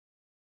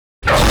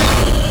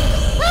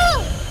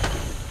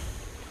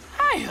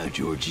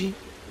Georgie?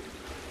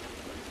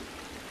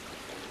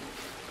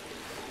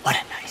 What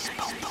a nice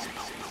boat.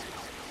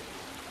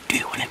 Do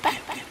you want it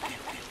back?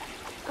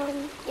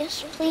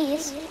 Yes,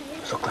 please.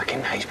 Look like a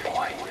nice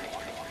boy.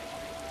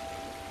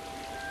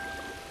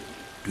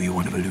 Do you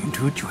want a balloon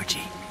too,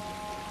 Georgie?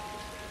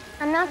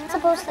 I'm not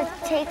supposed to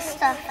take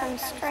stuff from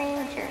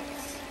strangers.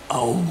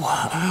 Oh,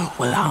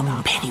 well,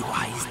 I'm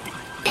Pennywise, the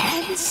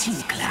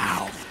dancing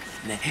clown.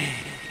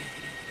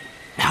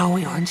 Now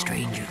we aren't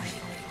strangers,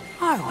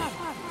 are we?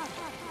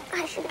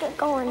 I should get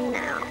going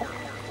now.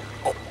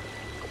 Oh.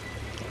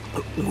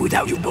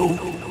 Without your bow?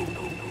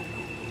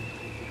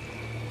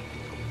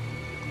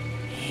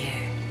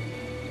 Here.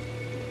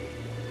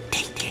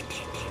 Take it.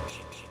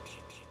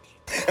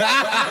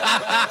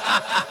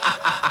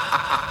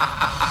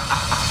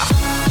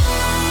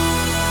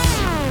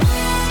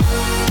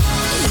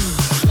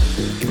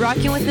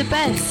 Rocking with the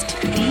best,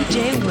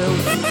 DJ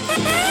Willie.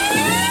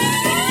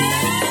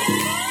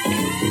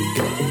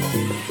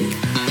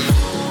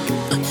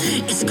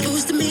 It's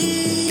close to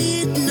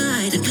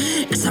midnight,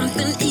 and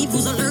something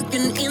evil's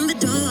lurking in the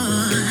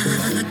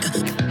dark.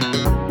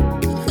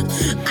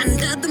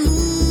 Under the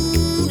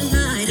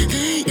moonlight,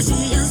 you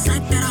see a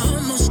sight that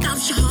almost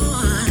stops your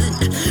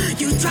heart.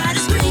 You try to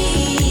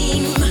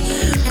scream,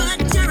 but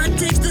terror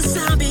takes the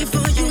sound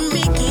before you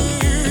make it.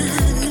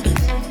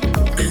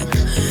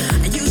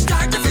 You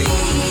start to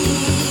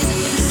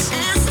freeze,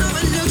 and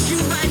someone looks you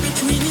right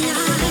between the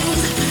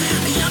eyes.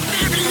 You're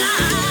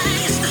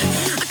paralyzed,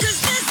 'cause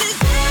this is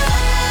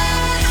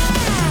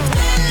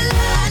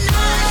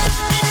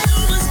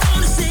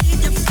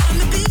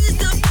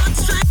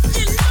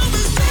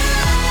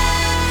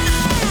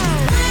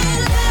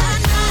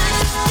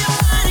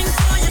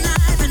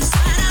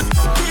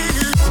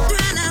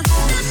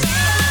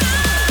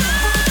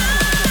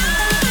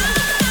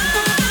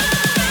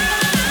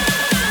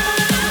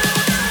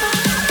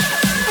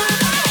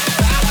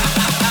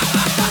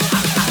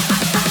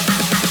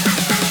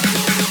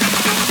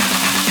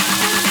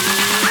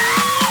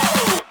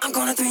I'm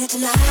gonna throw you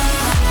tonight.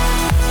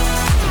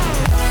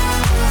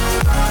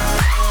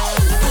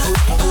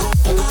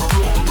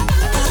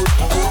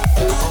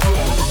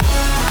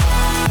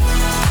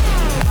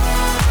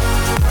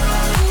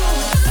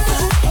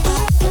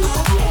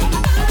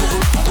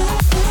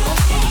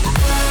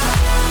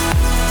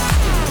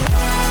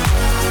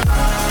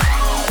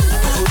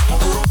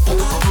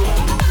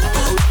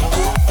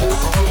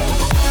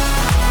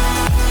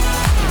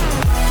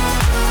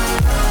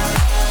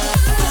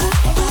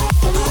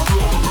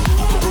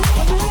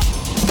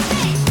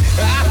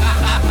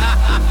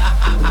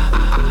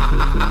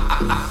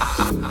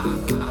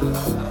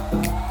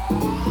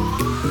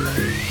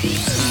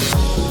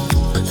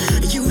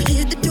 You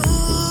hear the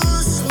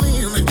door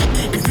slam and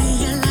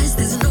realize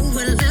there's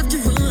nowhere left to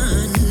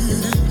run.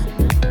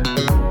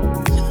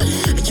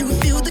 You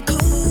feel the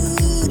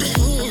cold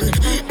hand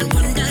and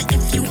wonder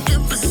if you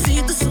ever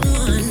see the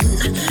sun.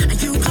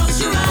 You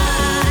close your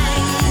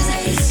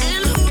eyes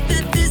and hope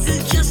that this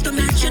is just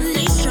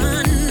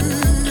imagination.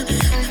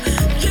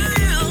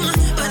 Girl,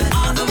 but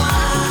all the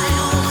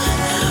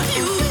while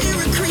you hear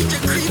a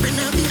creature creeping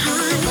up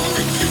behind.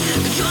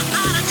 You're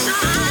out of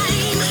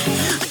time,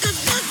 'cause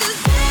this is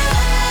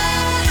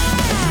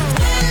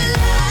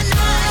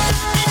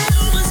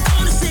no one's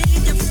gonna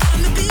save you from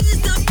the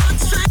beast of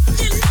what's trapped.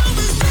 You know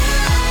it's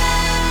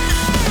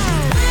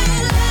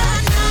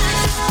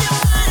you're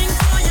fighting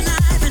for your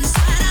life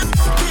inside out.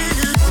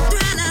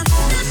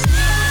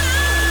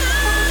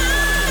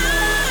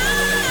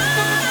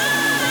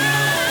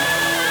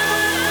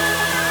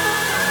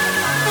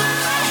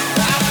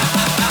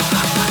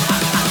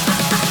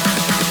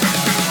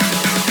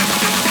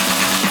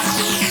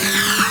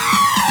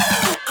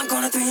 I'm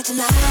gonna throw you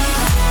tonight.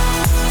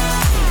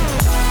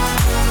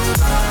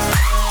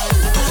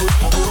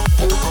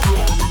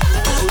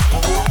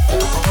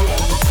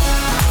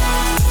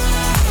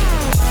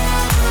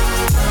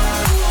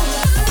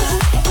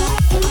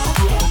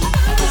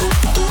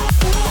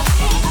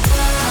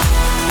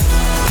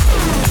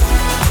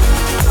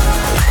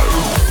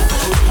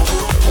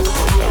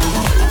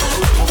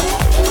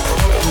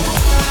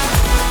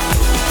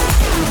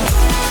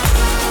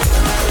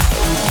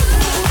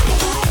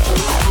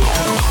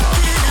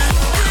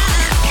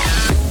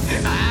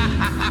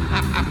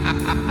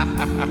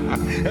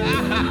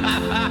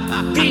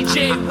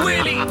 DJ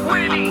Willie.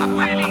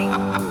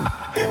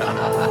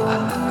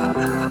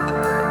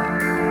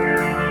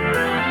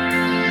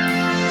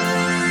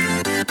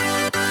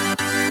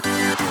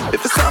 If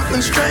there's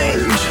something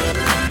strange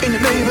in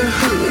your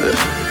neighborhood,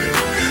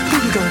 who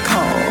you gonna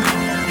call?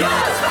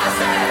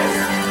 Ghostbusters!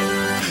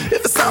 If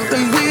there's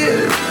something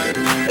weird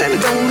and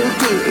it don't look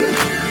good,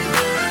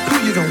 who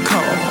you gonna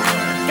call?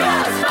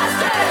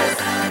 Ghostbusters!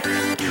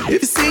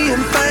 If you're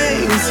seeing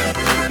things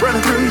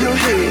running through your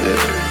head,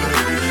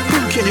 who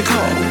can you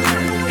call?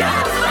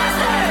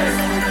 Ghostbusters!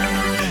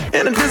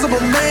 An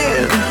invisible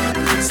man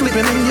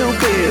sleeping in your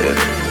bed,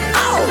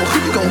 oh, who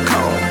you gonna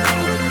call?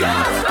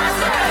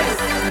 Ghostbusters!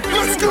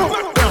 Let's go!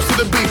 Bounce to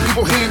the beat,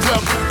 people hands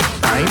up.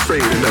 I ain't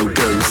afraid of no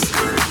ghosts.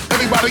 And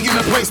Everybody in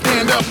the place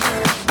stand up.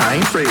 I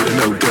ain't afraid of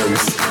no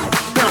ghosts.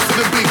 Bounce to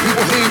the beat,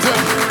 people hands up.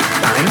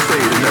 I ain't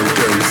afraid of no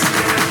ghosts.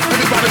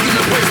 Everybody in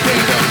the place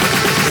stand up.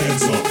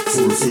 Hands up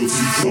for a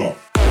filthy drop.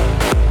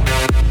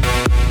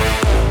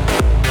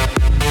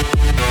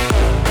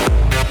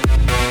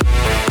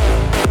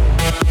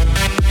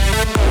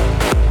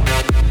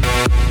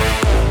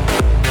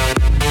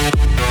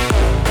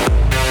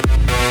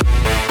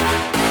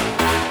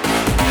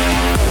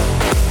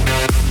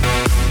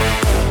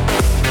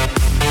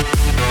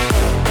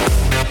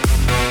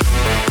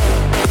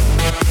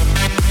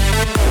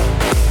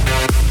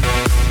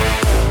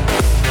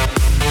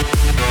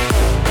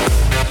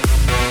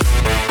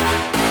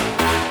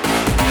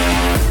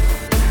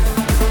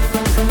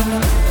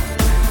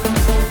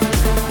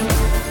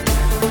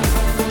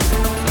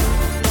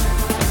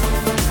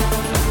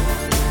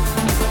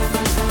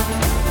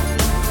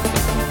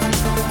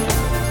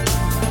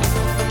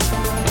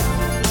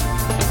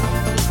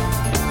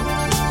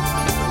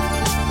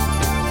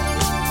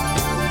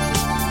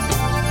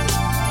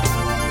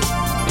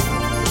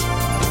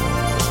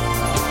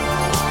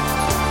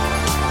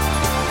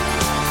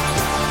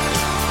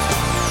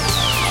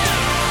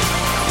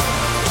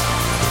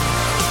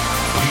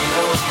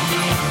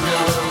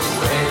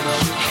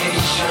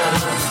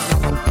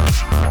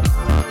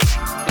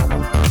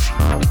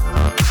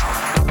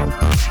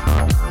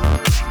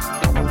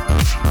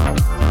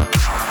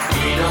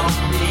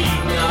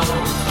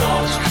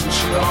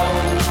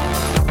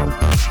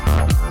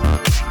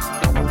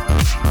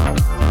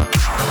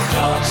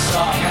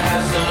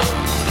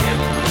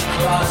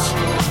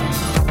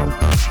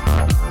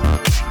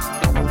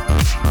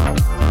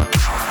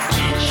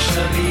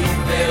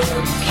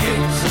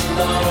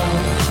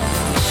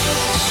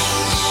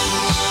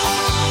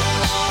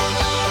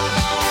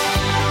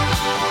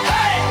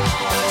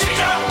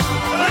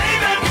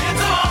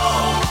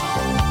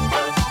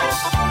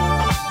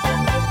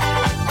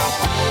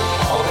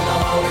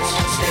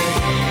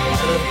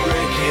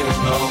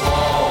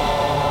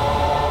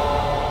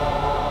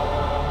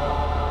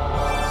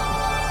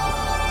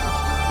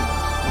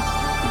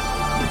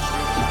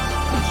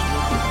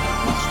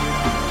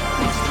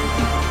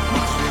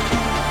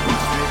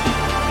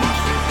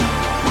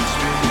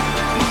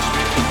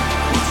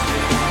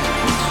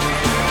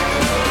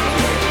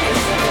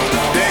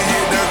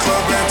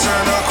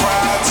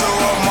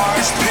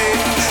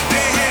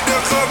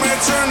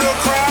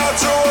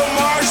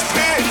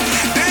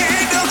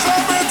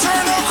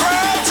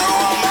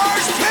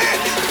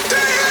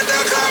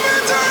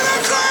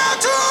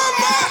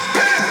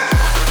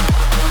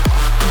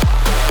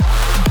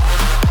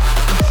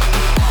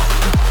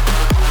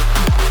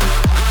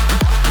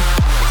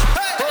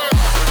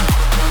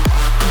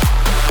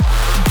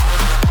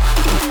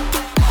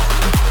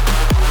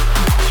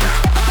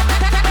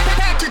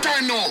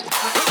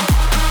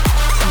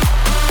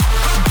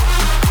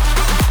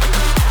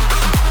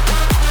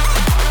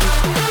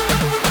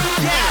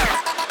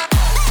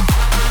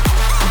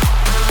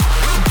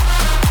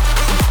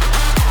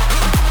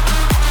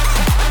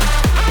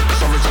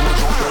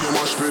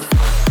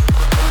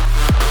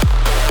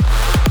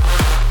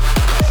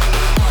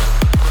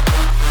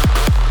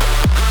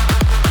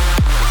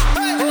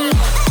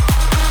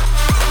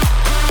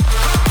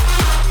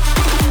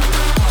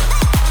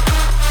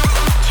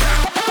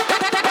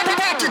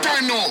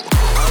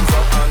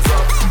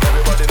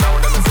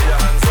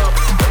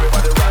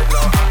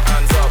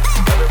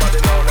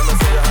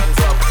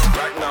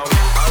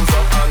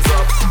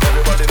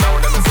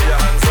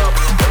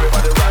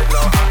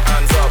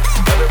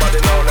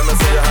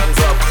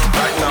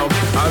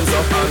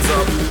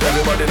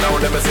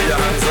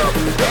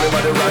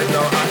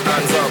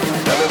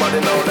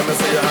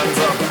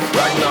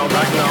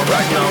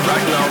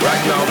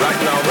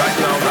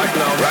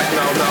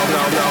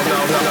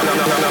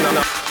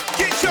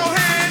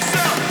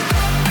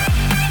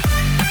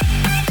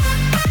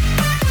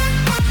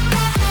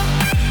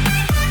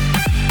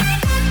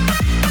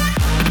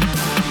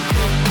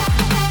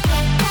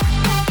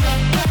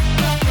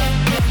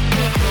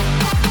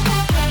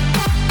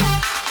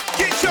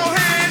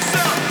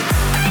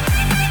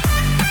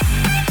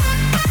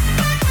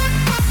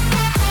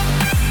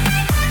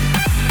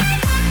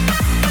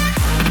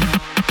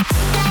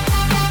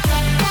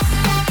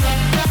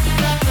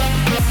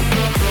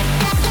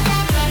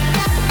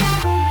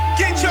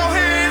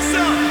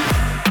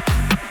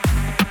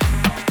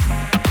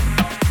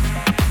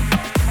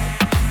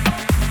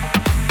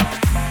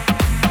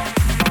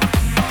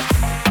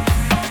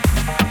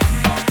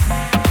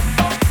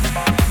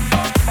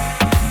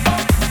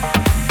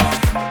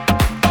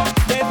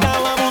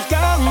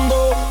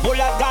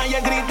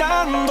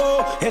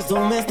 Esto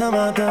me está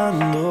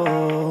matando,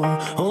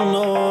 oh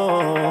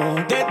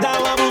no. Te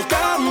estaba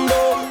buscando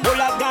por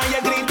las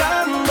calles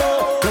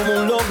gritando como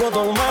un loco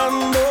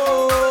tomando.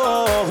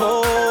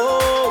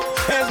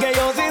 Es que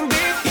yo sin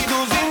ti y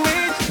tú sin mí,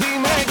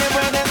 dime que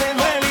puedes ser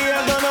feliz.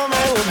 Esto no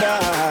me gusta,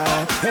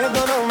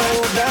 esto no me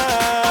gusta.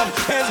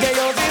 Es que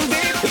yo sin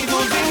ti y tú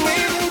sin mí,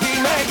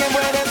 dime que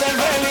puedes ser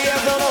feliz.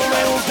 Esto no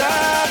me gusta,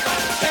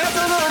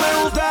 esto no me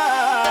gusta.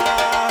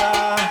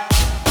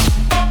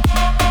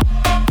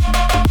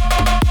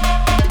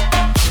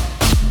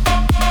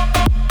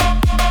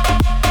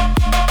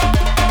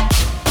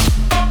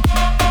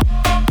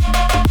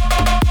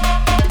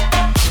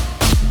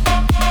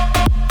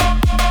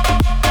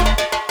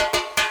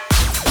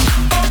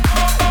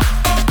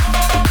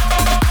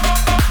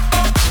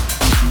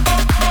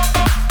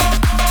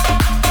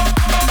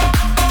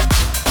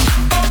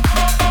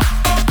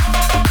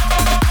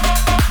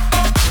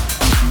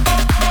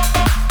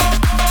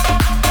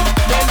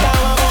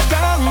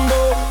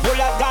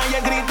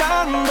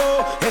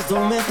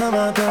 esto me está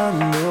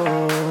matando.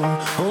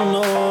 Oh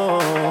no,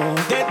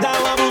 te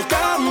estaba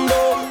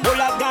buscando por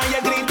las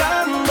calles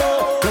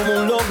gritando como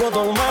un loco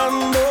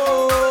tomando.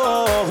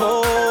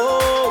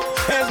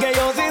 Es que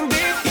yo sin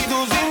ti y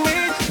tú sin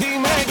mí,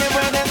 dime que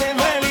puedes ser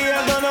feliz.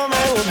 Esto no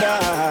me gusta,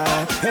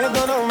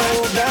 esto no me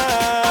gusta.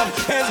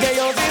 Es que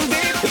yo sin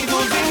ti y tú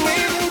sin mí,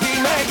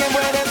 dime que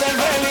puedes ser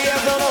feliz.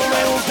 Esto no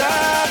me gusta,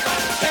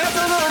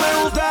 esto no me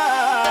gusta.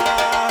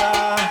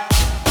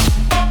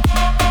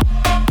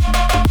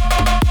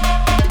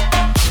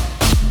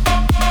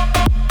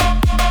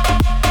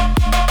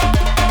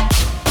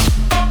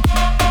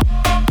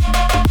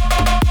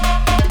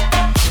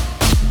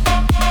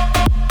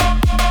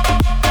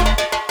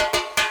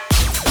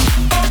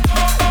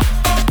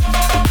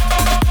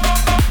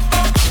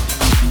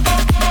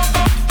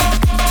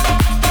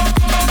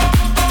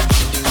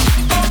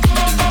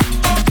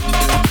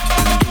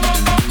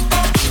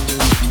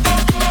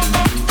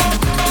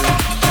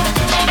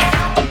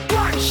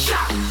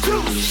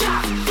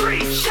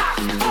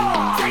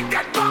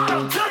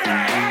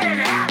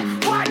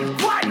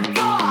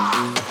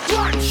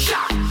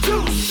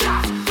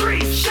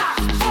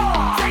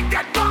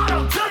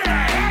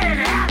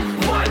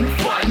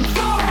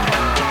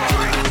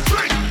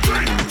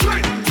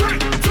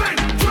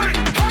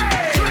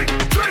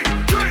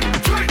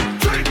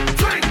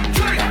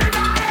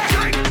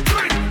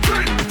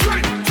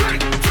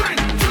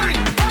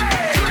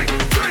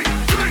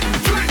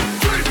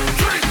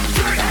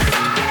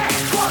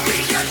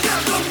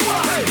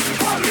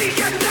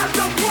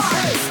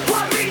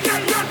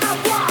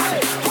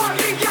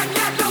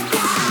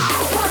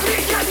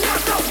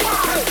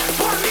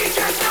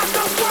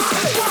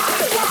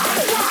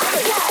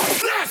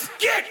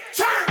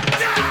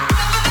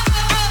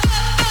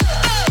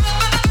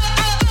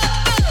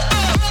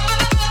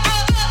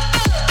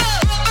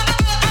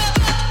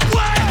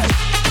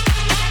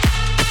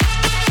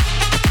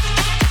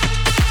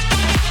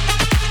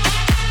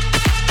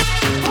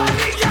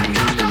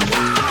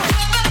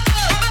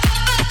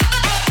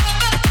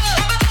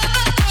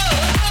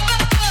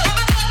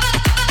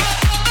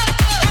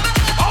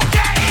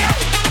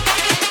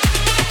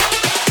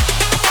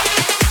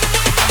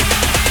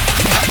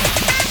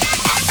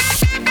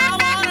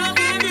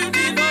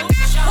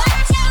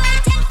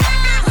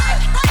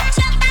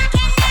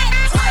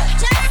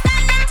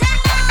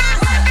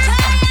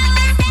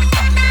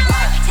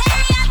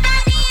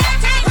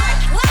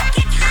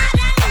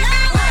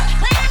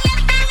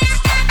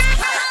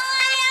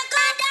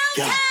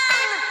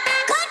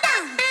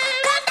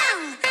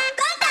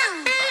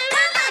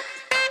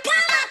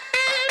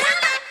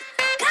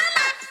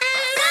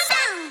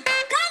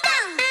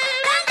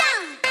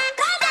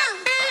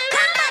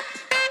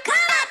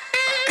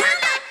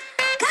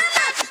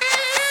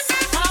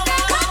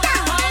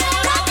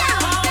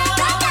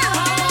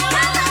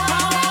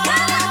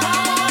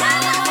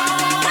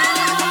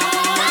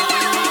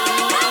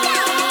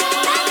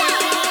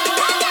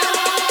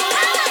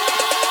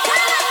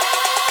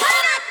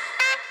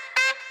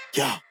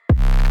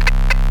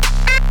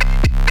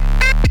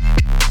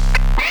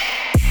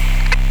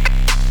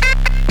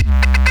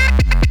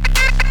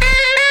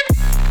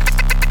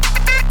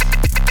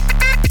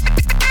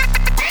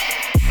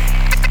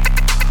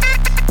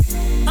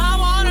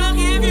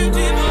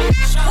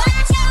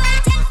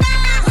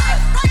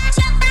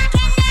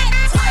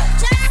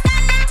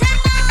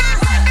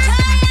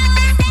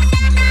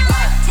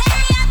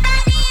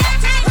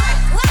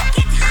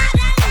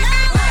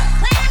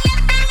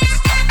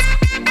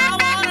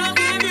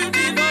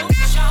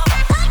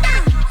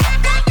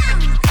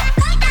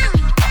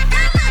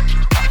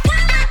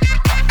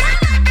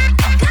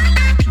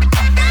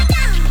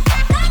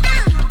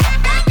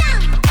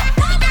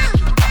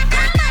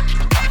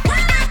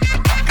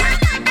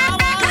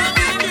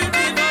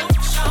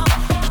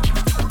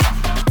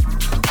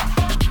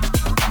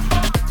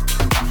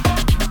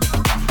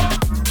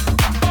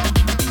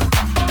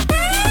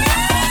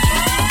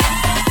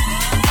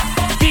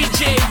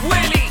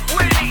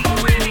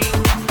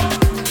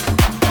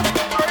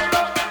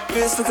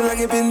 Looking like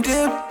it been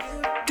dipped,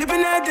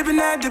 dipping that, dipping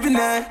that, dipping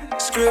that.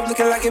 Script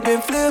looking like it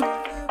been flipped,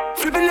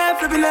 flipping that,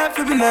 flipping that,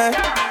 flipping that.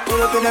 Pull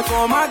up in that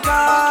for my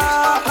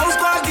God, whole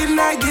squad getting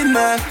that, getting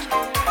that.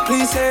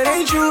 Please say it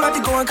ain't true, I have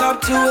to go and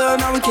cop to it,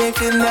 now we can't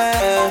fit in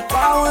that.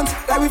 Wild ones,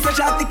 like we fresh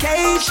out the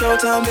cage,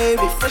 Showtime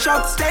baby, fresh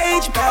off the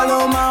stage. Bad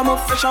little mama,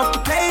 fresh off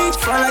the page.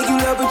 Front like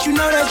you love, but you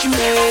know that you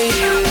made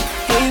it.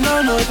 Yeah, you know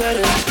no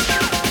better,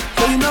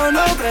 yeah, you know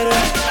no better,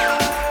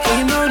 yeah,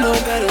 you know no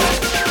better.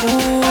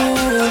 Ooh,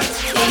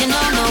 yeah, you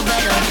know no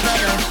better,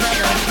 better,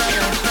 better,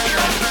 better, better,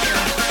 better.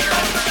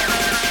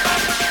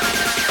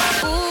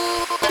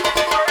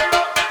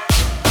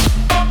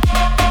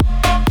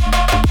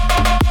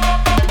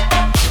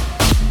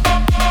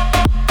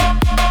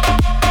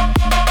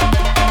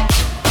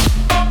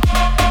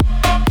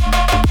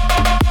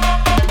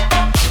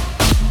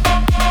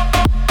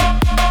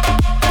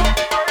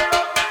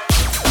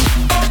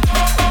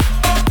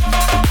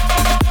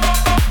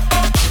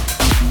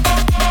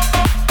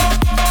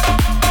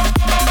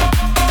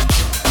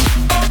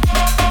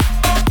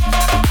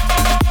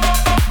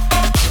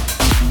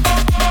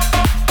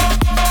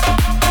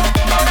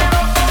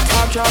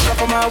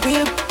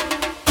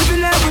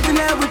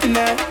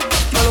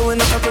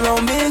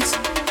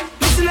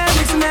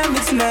 that,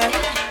 mixing that.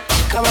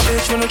 Got my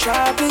bitch from the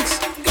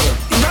tropics.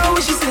 You know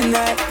where she's sitting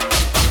at.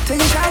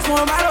 Taking shots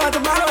from bottle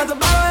after bottle after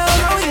bottle. Hell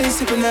no, we ain't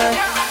sipping that.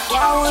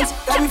 Wild ones,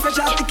 got me fresh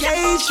out the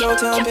cage.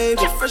 Showtime,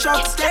 baby, fresh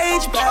off the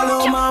stage. Bad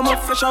little mama,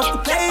 fresh off the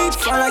page.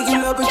 Fly like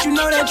you love, but you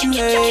know that you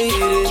hate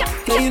it.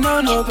 Yeah, you know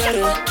no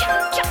better.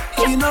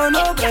 Yeah, you know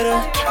no better.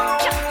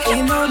 Yeah,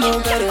 you know no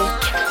better.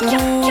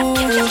 Ooh.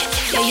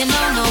 Yeah, you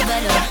know no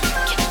better.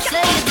 Say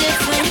you're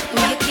different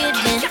when you're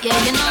kidding. Yeah,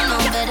 you know no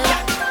better.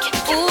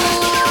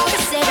 Ooh,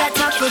 say that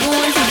talk for the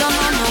ones who don't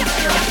know no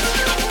better.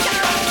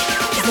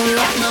 Baby,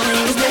 I know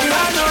you better. Baby,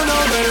 I know no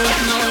better.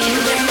 Know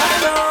you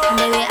better.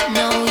 Baby, I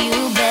know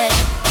you better.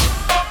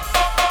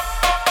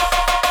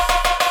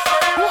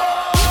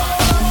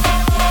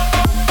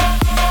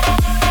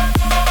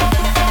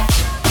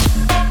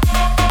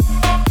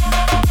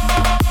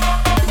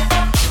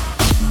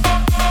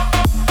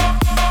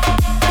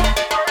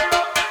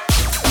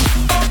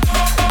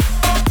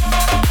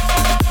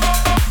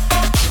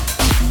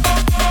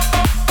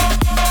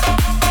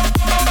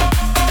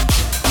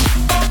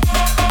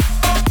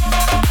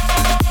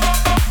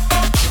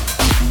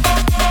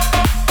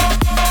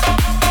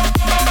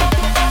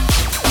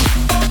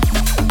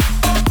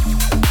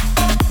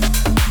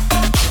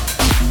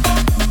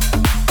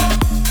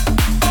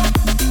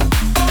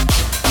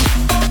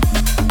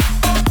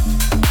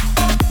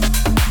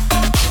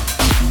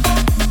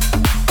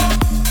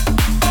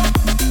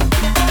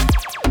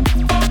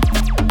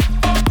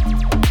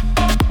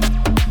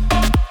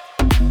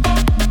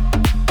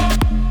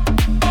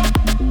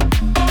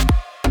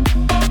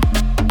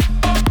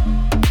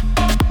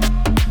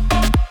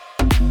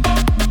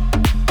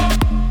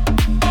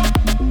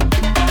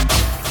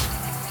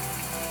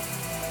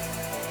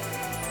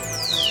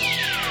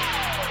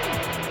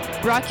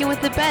 Rocking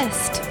with the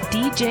best,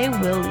 DJ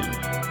Willie.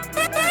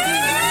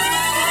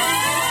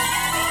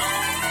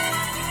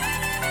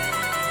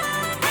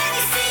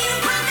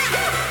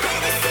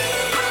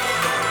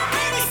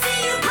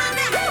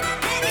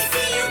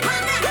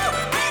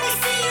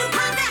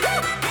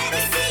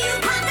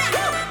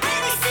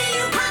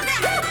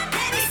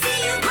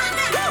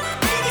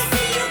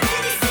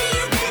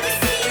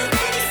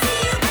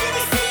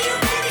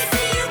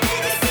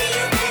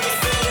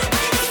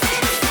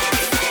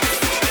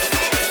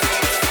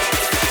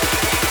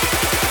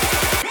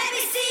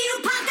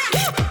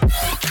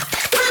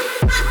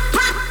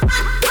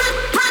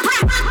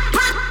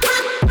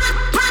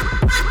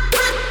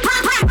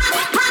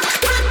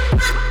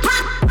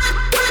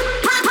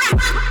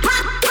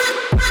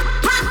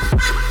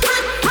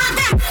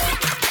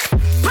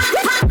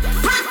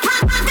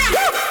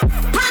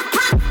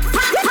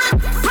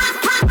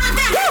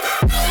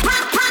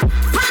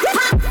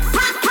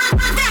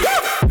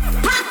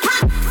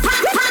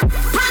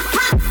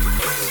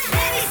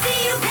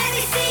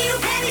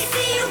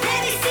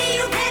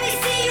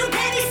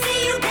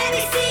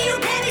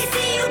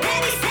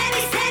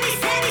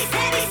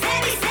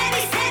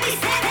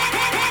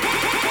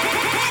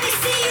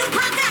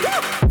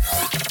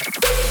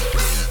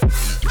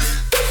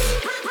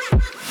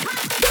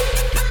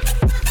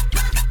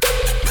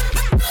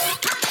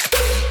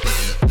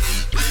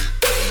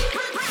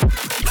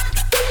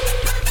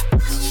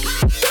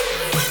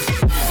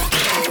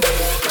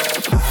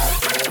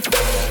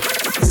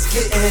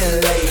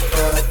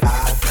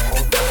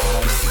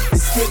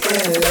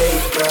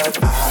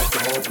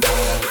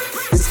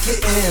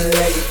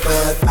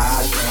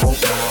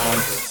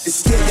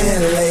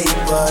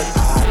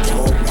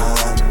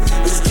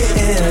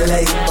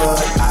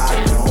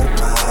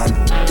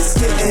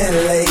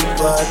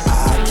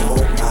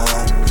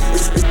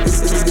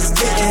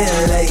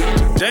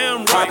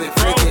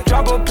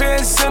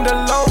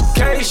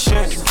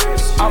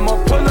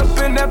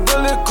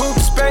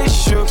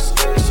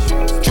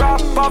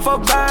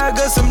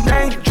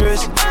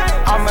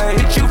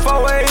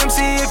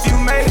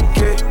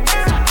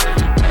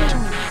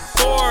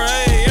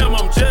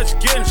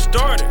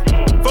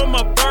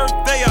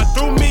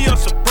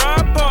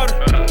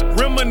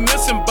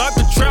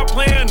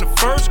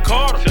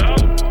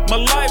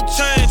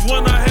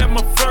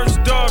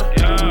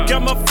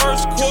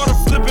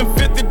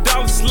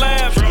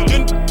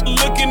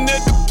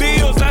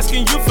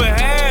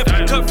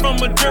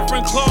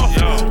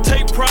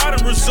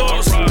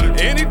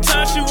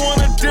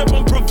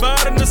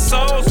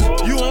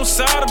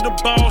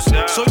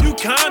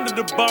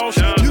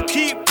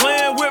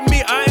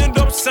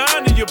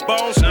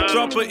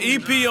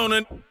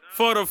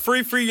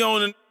 Free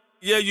on it,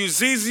 yeah, you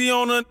ZZ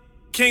on it,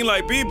 King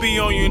like BB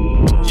on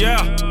you,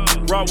 yeah.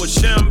 Rock with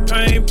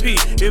Champagne P.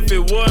 If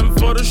it wasn't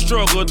for the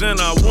struggle, then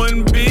I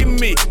wouldn't be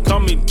me. Call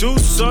me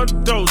Deuce or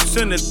Dose,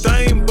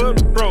 anything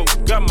but broke.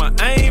 Got my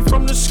aim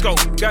from the scope,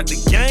 got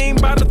the game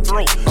by the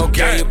throat.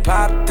 Okay, you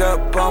popped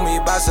up on me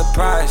by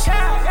surprise.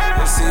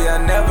 And see,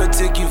 I never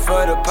took you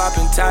for the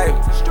poppin' type.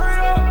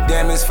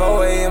 Damn, it's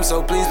 4 a.m.,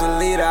 so please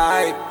believe the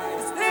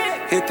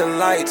hype. Hit the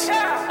lights,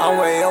 I'm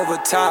way over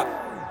top.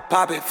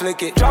 pop it,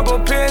 flick it. Drop a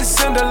pin,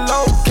 send a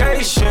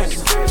location.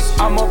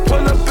 I'ma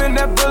pull up in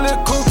that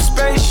bullet coupe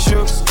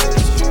spaceship.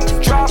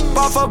 Drop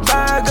off a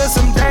bag of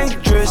some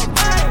dangerous.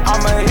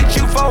 I'ma hit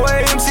you 4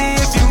 a.m. see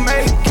if you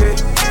make it.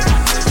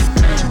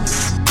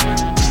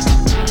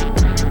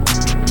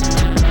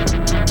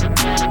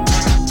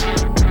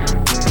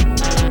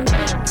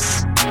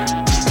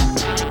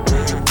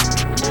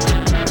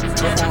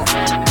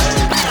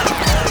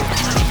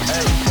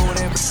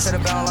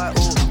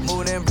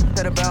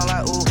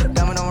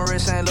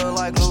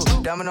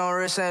 Diamond on my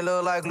wrist ain't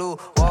look like glue.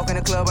 Walk in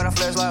the club and I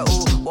flex like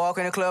ooh. Walk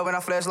in the club and I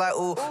flex like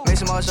ooh. Mix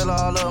some marshmallow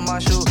all up my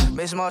shoe.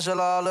 Mix some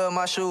marshmallow all up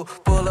my shoe.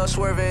 Pull up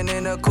swerving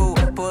in the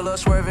coupe. Pull up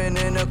swerving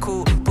in the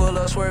coupe. Pull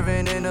up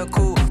swerving in the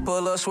coupe.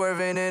 Pull up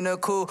swerving in the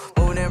coupe.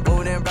 Moving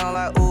brown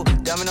like ooh.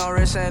 Diamond on my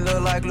wrist ain't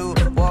look like glue.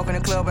 Walk in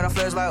the club and I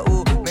flex like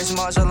ooh. Mix some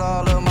marshmallow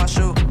all up my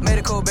shoe. Made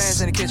a cold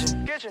bands in the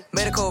kitchen.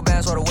 Made a cold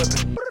bands for the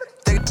whipping.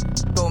 Take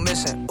it go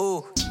missing.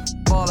 Ooh.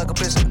 Ball like a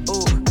piston.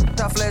 Ooh.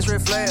 Top flex,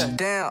 red flare,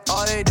 damn,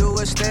 all they do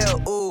is stare,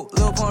 ooh.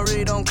 Lil Pump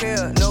really don't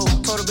care, no,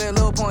 total bit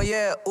Lil Pump,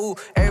 yeah, ooh.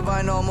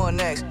 Everybody know I'm on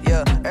next,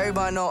 yeah,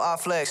 everybody know I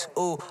flex,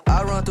 ooh.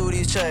 I run through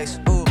these checks,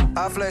 ooh.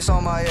 I flex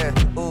on my head,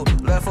 ooh.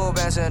 Left 4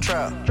 bands in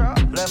trap,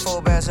 left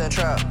 4 bands in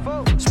trap.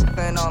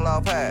 Spin all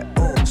out pack,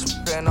 ooh.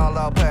 Spin all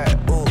out pack,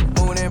 ooh.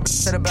 Moving in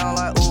to the bound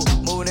like ooh.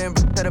 Moving in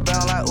to the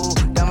bound like ooh.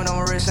 Diamond on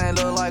my wrist ain't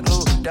look like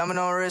glue. Diamond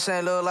on my wrist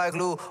ain't look like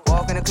glue.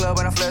 Walk in the club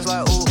and I flex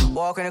like ooh.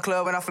 Walk in the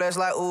club and I flex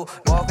like ooh.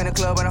 Walk in the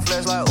club and I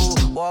flex like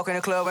ooh. Walk in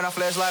the club and I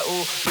flex like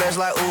ooh. Flex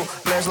like ooh.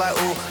 Flex like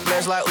ooh.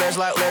 Flex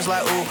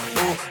like ooh. Ooh,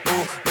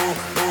 ooh, ooh,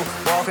 ooh.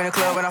 Walk in the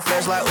club and I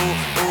flex like ooh.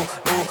 Ooh,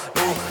 ooh,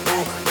 ooh,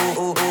 ooh, ooh,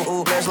 ooh,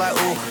 ooh, ooh. Flex like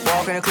ooh.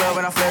 Walk in the club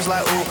and I flex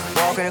like ooh.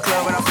 Walk in the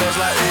club and I flex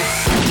like ooh.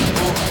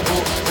 Ooh,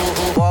 ooh, ooh,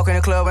 ooh. Walk in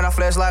the club and I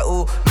flex like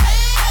ooh.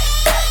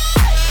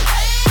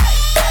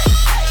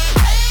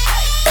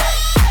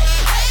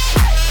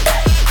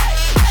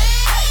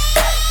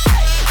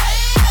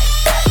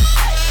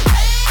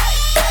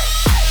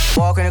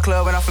 Walk in the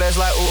club and I flex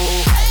like ooh,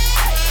 ooh.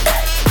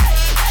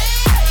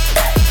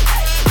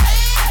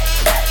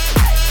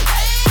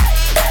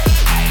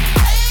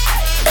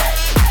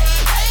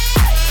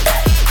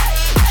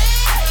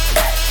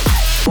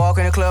 Walk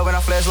in the club and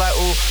I flex like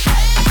ooh.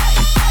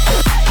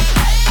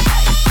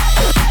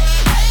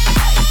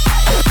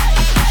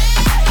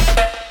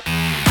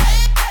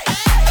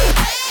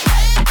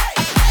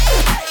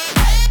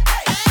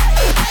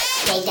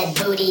 Take that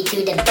booty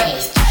to the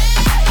base.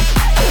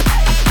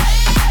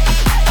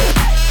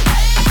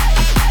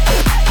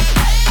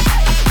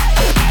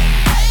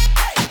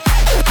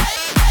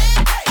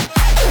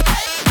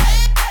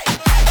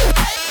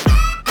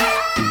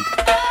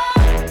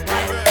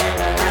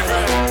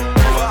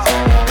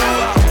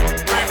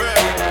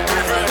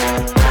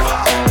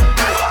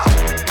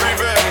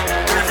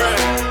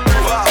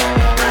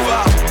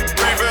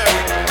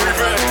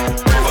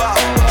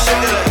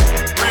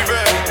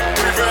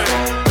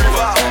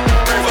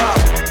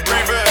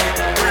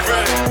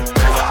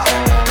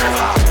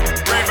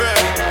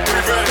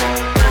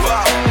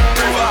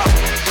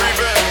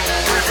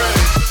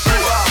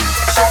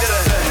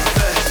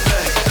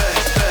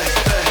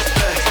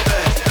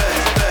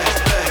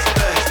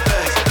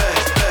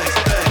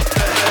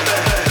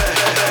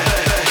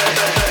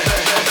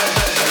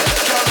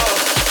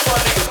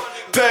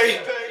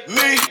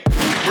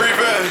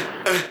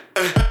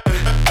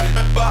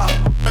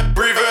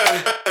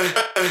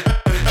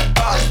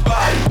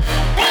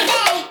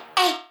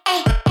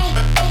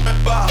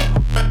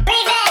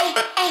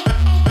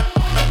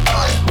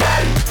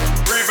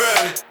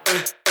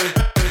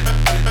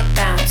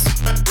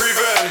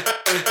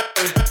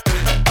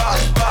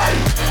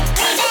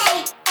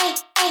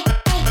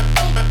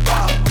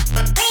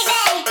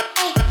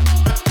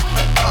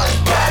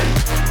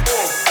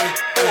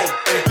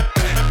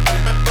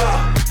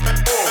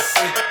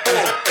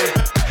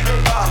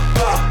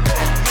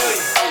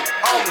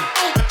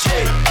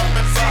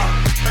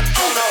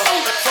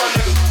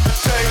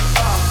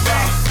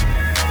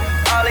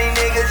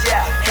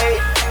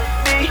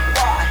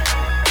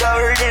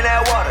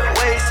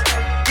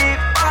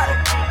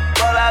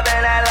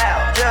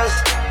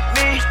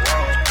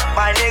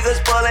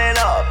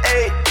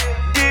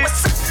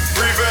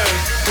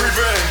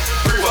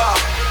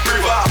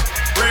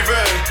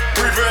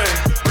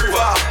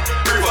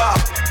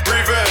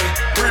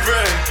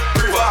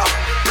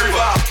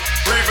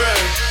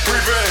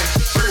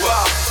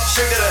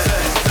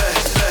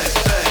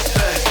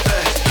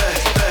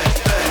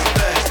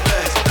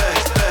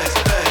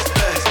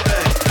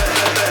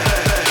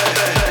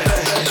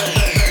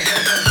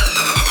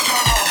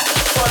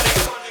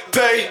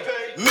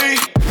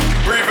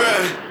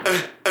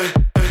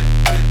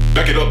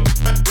 Back it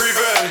up.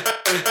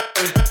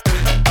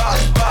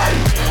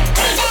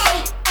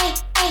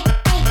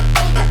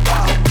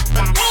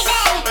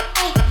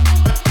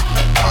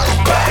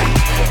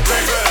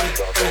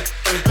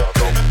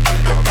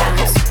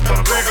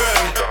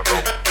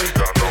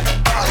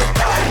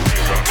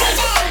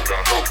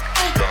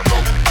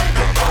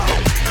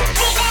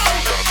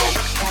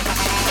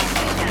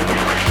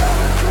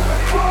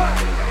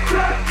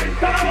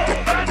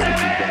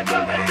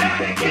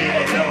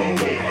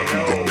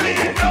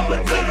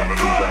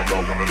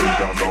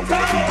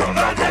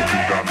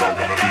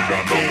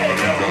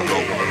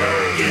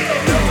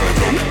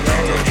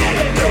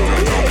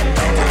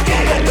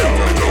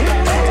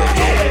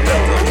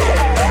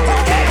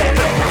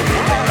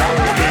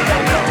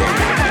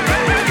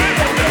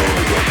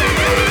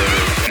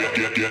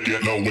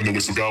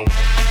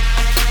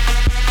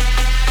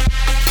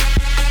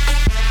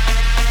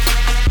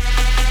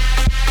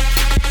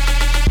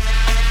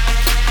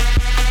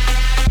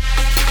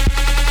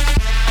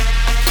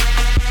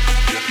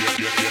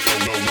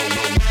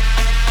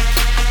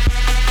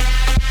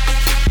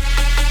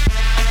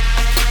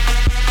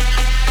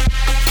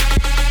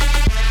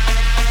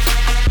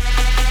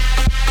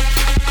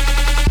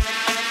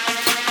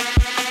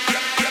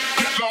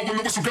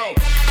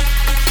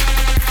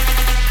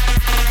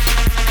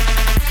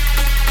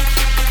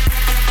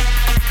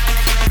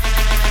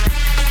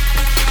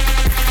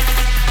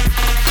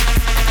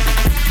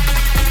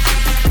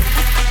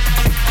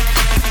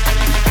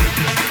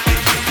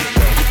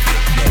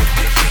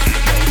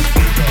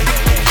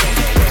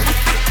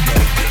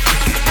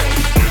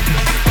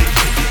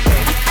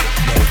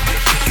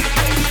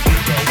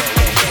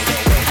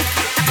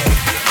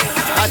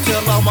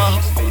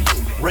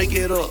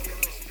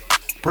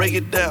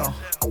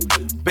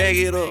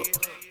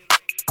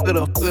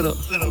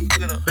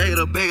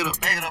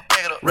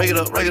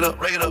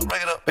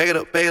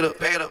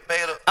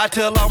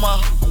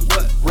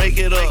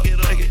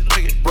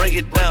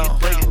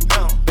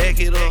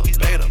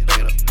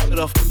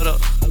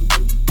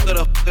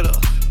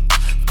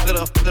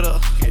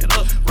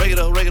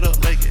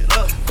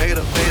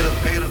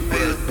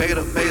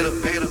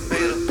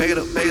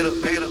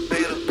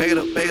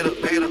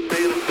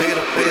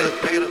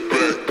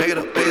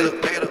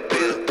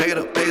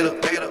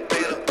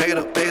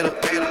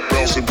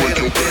 Bounce and break your back. Bounce and break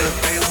your back.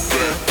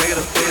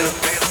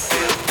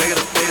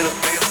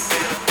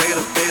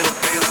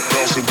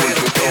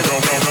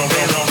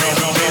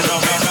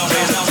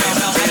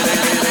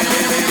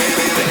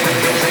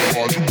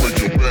 You break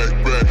your back.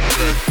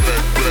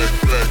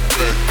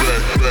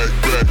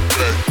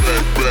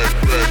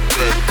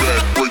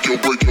 Break your back. Break your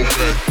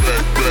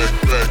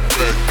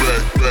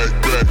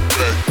bounce and break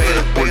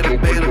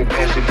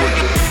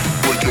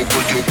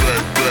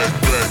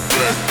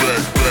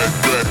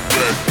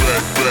your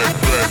back.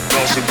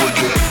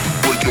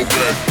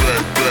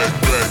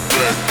 Bounce and break your back.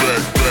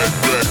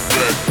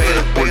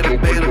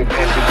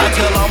 I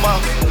tell all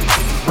my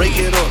break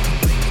it up,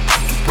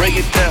 break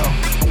it down,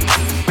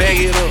 bag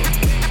it up,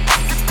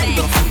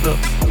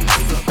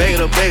 bag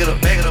it up, bag it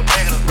up, bag it up, bag it up,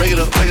 break it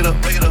up, bag it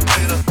up, bag it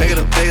up, bag it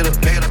up, bag it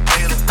up, bag it up,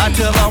 bag it up. I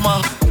tell all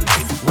my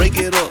break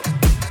it up,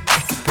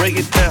 break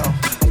it down,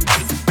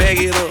 bag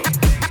it up,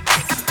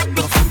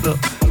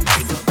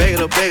 bag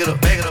it up, bag it up, bag it up,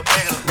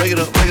 break it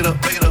up, break it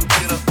up, break it up,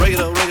 break it up, break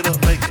it up, break it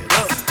up, break it up.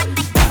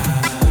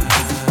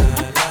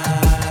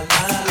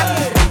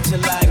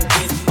 Till I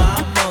get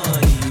my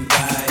money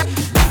right.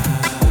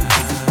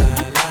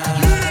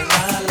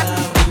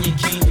 When you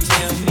can't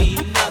tell me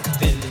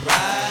nothing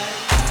right.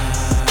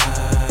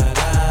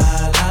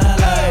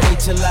 Wait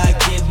till I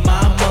get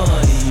my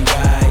money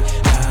right.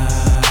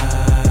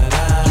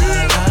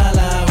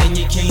 When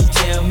you can't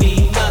tell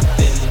me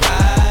nothing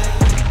right.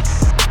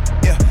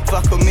 Yeah,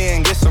 fuck with me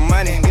and get some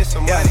money.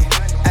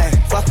 Ay,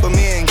 fuck with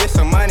me and get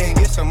some money.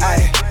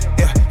 Ay,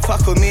 yeah,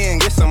 fuck with me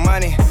and get some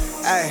money.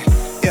 Ay,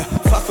 yeah,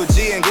 fuck with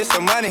G and get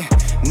some money.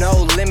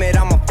 No limit,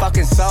 I'm a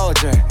fucking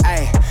soldier.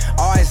 Ay,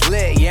 always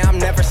lit, yeah, I'm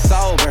never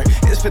sober.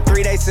 It's for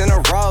 3 days in a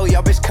row,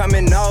 yo bitch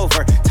coming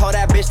over. Told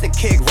that bitch to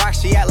kick rock,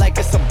 she act like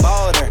it's a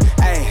boulder.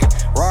 Ay,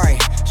 Rory,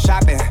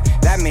 shopping,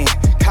 that mean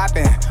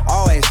copping.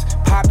 Always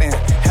popping,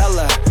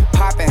 hella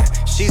popping.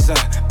 She's a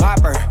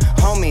bopper,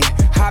 homie,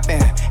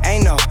 hopping.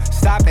 Ain't no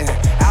stopping,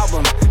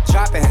 album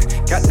dropping.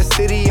 Got the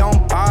city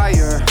on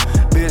fire.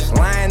 Bitch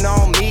lying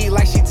on me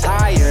like she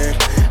tired.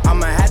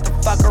 I'ma have to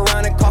fuck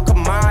around and call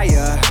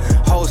Kamaya.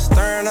 Whole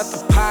stirring up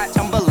the pot,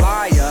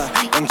 jambalaya.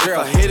 And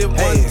girl, if I hit it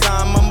one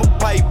time, I'm a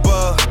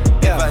piper.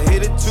 Yeah. If I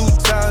hit it 2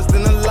 times,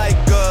 then I like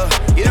her.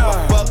 If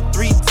I fuck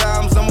 3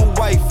 times, I'm a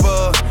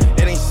wifer.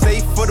 It ain't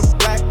safe for the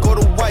black or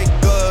the white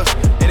girl.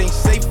 It ain't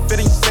safe, it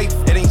ain't safe,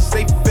 it ain't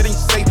safe, it ain't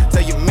safe.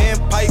 Tell your man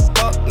pipe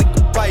up,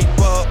 nigga pipe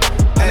up.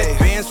 And the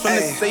bands from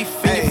the safe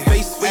in your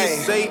face when you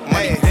say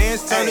money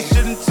dance, turn this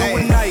shit into a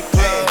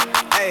nightclub.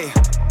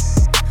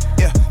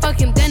 Fuck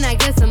him, then I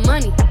get some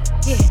money.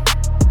 Yeah.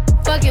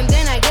 Fuck him,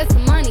 then I get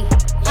some money.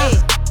 Yeah.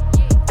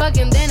 Fuck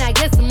him, then I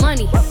get some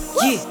money.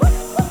 Yeah.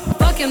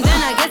 Fuck him,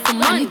 then I get some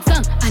money. I need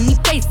tongue, I need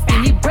face,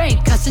 I need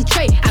brain,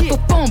 concentrate. I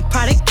perform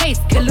product case,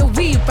 killer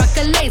weed, rock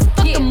a lace.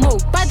 Fuck the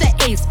move, buy the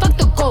ace, fuck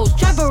the goals,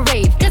 drive a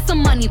rave. Get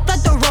some money, fuck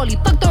the rollie,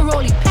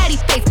 patty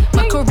face.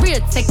 My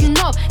career taking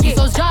off, these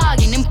hoes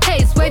jogging in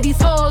place. Where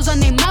these hoes on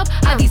their mouth,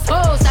 are these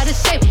hoes out of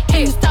shape? Can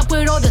you stop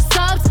with all the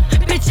subs?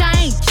 Bitch, I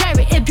ain't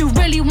cherry. If you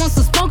really want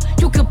some smoke,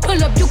 you can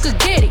pull up, you can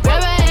get it.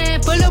 Grab a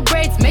hand full of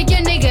braids, make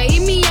your nigga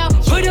eat me out.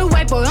 Put a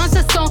white boy on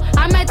the song,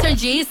 I might turn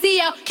GEC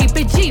out. Keep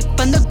it G,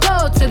 from the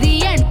go to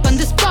the end, from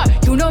the start.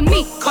 You know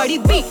me, Cardi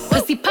B,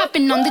 pussy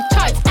popping on the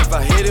charts. If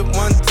I hit it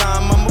one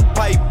time, I'm a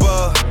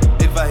piper.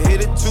 If I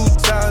hit it 2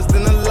 times,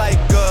 then I like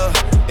her.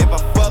 If I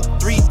fuck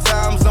 3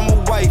 times, I'm a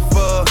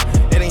wifer.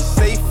 It ain't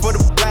safe for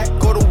the black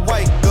or the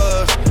white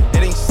girls.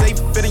 It ain't safe,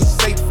 it ain't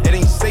safe, it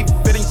ain't safe,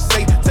 it ain't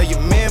safe. Tell your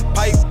man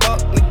pipe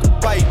up,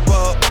 nigga pipe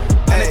up.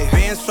 And the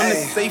bands from the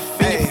safe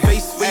in your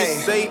face when you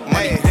say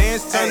money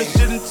dance, turn this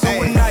shit into to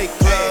a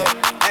nightclub.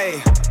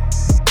 Hey,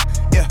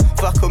 yeah,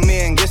 fuck with me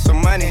and get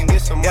some money.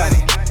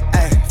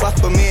 Hey, fuck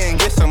with me and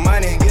get some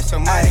money.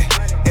 Ay,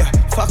 yeah,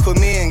 fuck with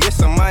me and get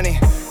some money.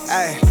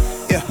 Ay,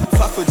 yeah,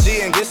 fuck with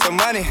G and get some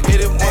money.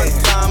 Hit it one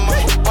time, I'm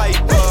a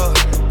wiper.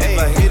 Hey, if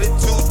I hit it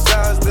 2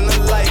 times, then I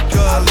like her.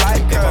 I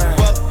like her. If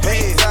I fuck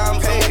 3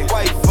 times, I'm a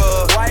wifer.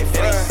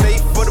 It ain't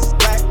safe for the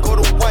black or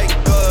the white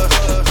girl.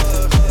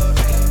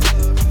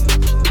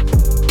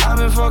 I've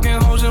been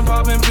fucking hoes and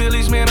popping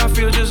pillies, man, I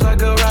feel just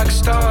like a rock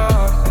star.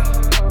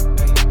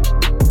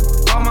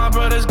 All my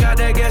brothers got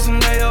that gas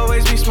and they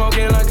always be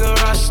smoking like a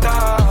rock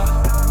star.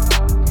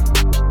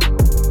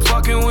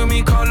 Fucking with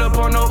me, call up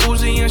on no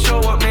Uzi and show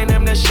up, man,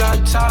 them the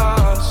shot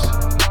toss.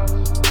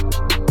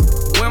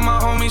 When my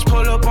homies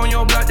pull up on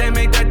your block, they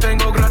make that thing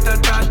go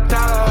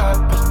grata-ta-ta.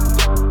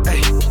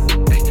 Hey,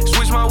 hey,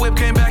 switch my whip,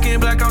 came back in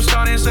black, I'm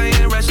starting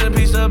saying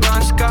recipes to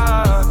Bon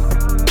Scott.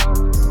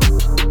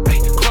 Hey,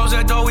 close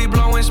that door, we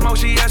blowing smoke,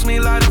 she asked me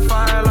light a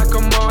fire like a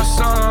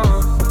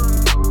Marsan.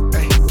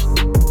 Hey,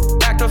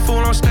 act a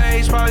fool on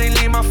stage, probably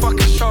leave my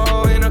fucking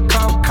show in a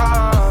cop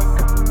car.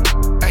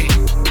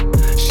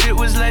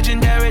 Was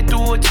legendary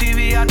through a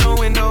TV out the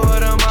window of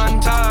the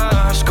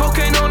montage.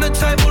 Cocaine on the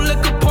table,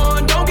 liquor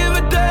porn, don't give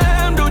a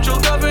damn. Dude, your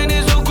girlfriend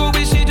is a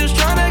groupie, she just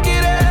tryna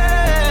get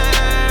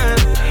in.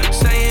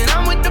 Saying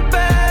I'm with the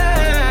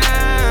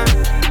band.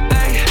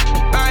 Ay,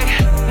 ay,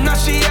 now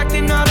she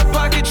acting out of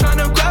pocket,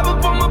 tryna grab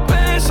up on my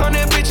pants. On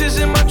their bitches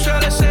in my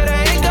trailer, say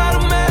they ain't got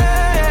a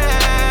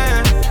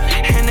man.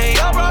 And they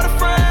all brought a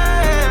friend.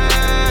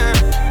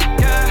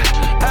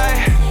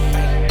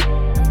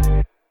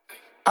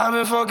 I've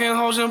been fucking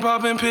hoes and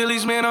popping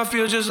pillies, man, I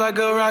feel just like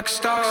a rock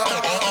star.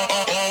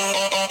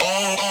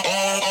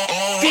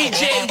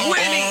 DJ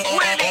Willie.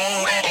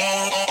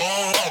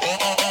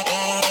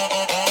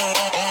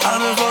 I've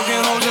been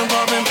fucking hoes and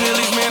popping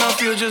pillies, man, I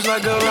feel just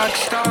like a rock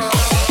star.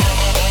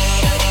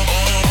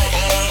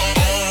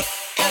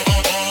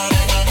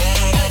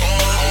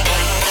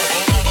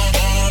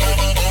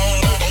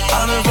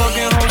 I've been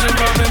fucking hoes and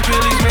popping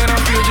pillies, man, I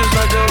feel just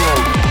like a rock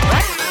star.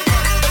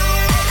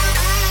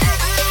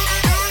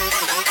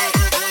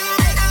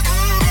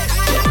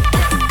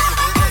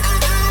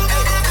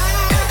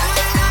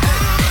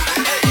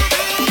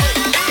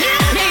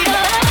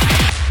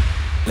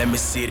 Let me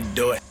see it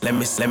do it. Let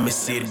me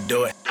see it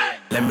do it.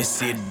 Let me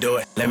see it do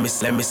it. Let me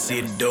see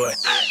it do it.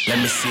 Let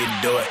me see it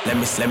do it.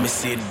 Let me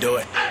see it do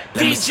it.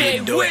 Let me see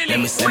it do it. Let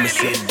me see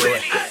it do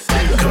it.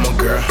 Come on,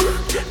 girl,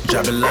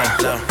 drop it low.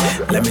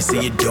 Let me see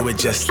you do it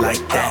just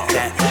like that.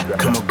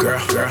 Come on, girl,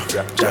 drop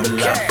it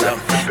low.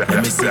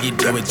 Let me see you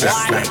do it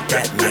just like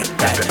that, like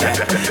that, like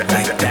that,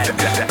 like that,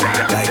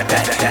 like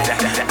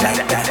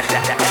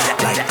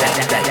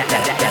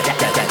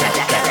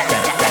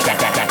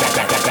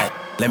that.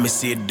 Let me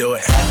see you do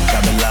it.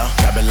 Drop it low,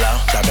 drop it low,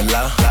 drop it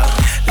low.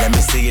 Let me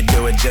see you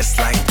do it just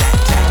like that.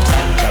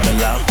 Drop it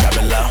low, drop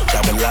it low,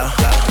 drop it low.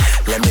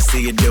 Let me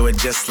see you do it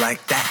just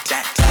like that.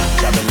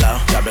 Drop it low,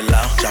 drop it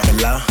low, drop it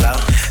low.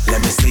 Let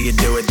me see you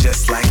do it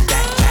just like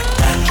that.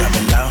 Drop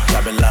it low,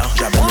 drop it low,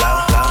 drop it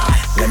low.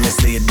 Let me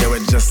see you do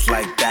it just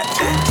like that.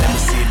 Let me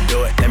see you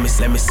do it. Let me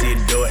see you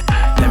do it.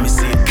 Let me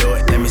see you do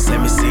it. Let me see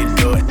you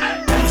do it.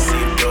 Let me see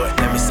you do it.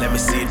 Let me see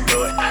you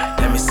do it.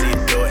 Let me see you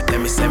do it.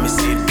 Let me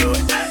see you do it.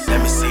 Let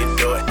me see you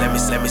do it. Let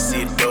me see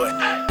you do it.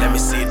 Let me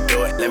see you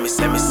do it. Let me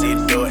see you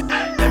do it.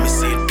 Let me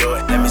see you do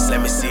it. Let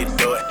me see you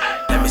do it.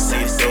 Let me see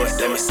you do it.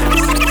 Let me see you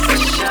do it.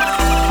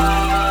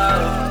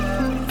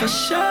 For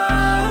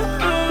sure.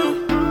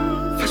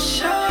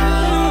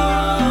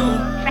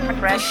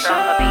 Fresh on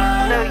the beat,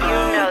 so you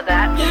know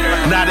that.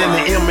 Not in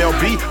the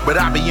MLB, but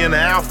I be in the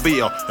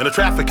outfield. In the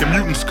traffic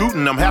commuting,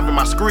 scooting, I'm having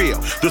my skrill.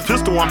 This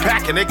pistol I'm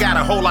packing, it got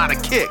a whole lot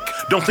of kick.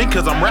 Don't think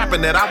cause I'm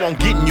rapping that I won't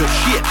get in your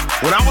shit.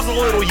 When I was a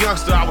little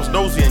youngster, I was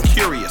nosy and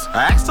curious.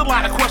 I asked a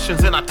lot of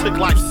questions and I took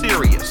life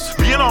serious.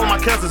 Being all of my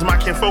cousins, my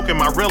kinfolk, and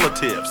my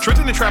relatives.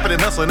 Tricking and trapping and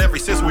hustling ever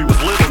since we was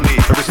little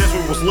niggas. Ever since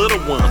we was little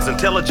ones,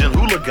 intelligent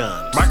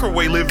hooligans.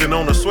 Microwave living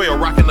on the swale,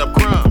 rocking up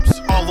crumbs.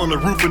 All on the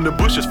roof in the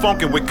bushes,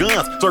 funkin' with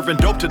guns. Serving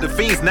dope to the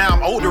fiends, now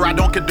I'm older, I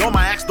don't condone.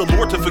 I ask the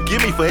Lord to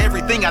forgive me for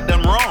everything I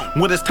done wrong.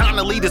 When it's time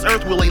to leave this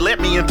earth, will he let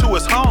me into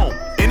his home?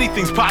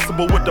 Anything's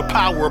possible with the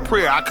power of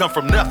prayer. I come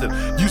from nothing,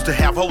 used to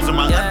have holes in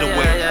my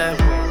underwear.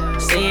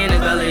 Seeing is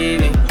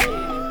believing.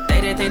 They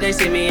didn't think they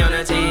see me on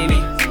the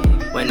TV.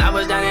 When I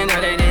was down and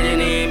out, they didn't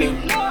need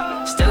me.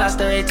 Still I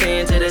stay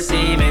 10 to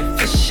deceive me.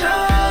 For sure.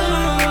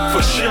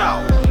 For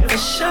sure. For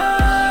sure.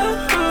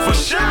 For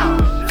sure.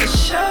 For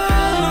sure.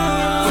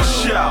 For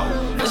sure.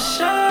 For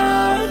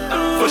sure.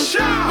 For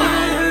sure.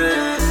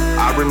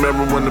 I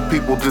remember when the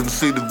people didn't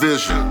see the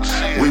vision.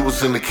 We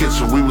was in the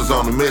kitchen, we was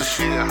on a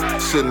mission.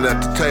 Sitting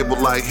at the table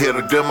like, here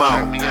the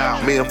demo.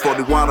 Me and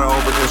 40 Water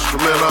over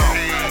instrumental.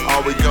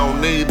 All we gon'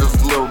 need is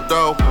a little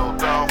dough.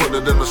 Put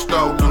it in the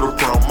stove, do the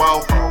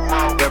promo.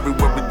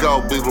 Everywhere we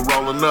go, people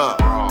rolling up.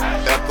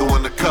 After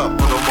in the cup,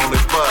 put them on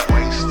their butt.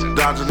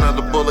 Dodge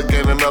another bullet. bullet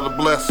ain't another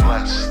blessing.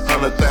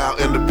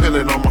 100,000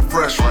 independent on my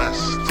fresh one.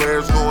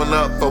 Prayers going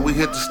up, but we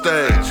hit the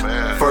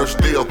stage. First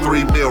deal,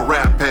 3 mil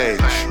rap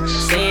page.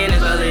 Seeing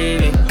is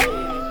believing.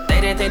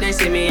 They didn't think they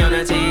see me on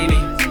the TV.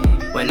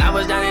 When I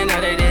was down and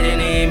out, they didn't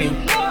need me.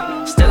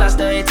 Still I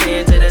stay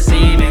 10 to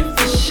deceive me.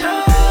 For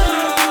sure.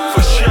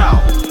 For sure.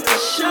 For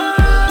sure.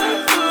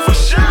 For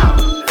sure.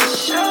 For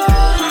sure.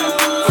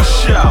 For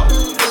sure.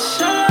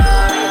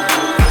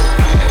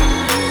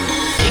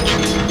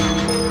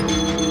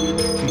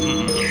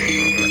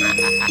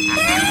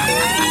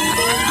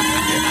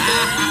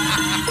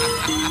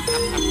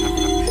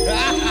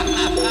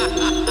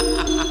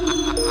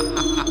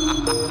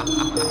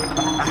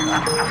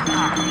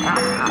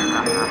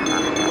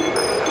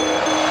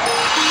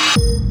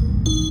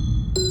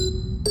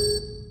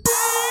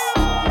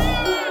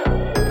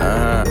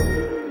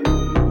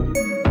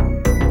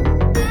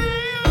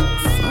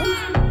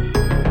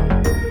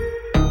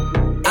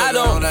 I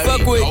don't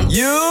fuck with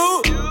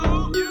you.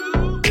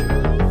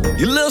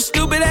 You little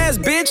stupid ass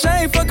bitch,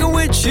 I ain't fucking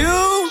with you.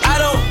 I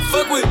don't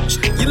fuck with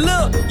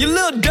you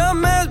little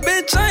dumb ass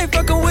bitch, I ain't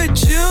fucking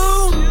with you.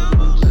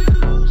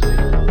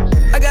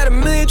 I got a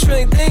million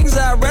trillion things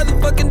I'd rather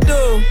fucking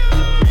do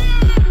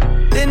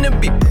than to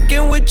be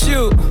fucking with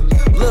you.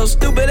 Little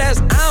stupid ass,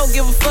 I don't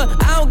give a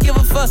fuck, I don't give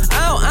a fuck,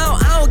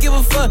 I don't give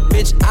a fuck,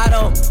 bitch. I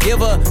don't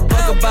give a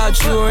fuck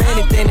about you or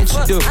anything that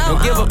you do.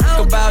 Don't give a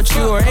fuck about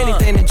you or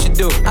anything that you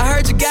do. I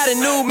heard you got a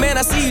new man,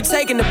 I see you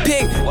taking the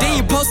pic. Then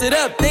you post it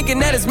up, thinking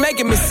that it's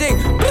making me sick.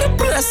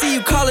 I see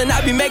you calling,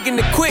 I be making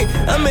it quick.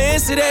 I'ma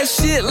answer that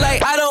shit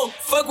like I don't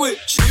fuck with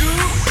you.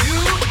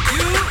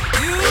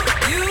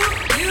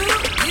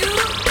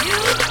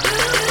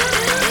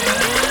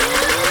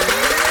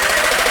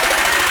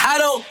 I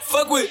don't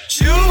fuck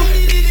with you.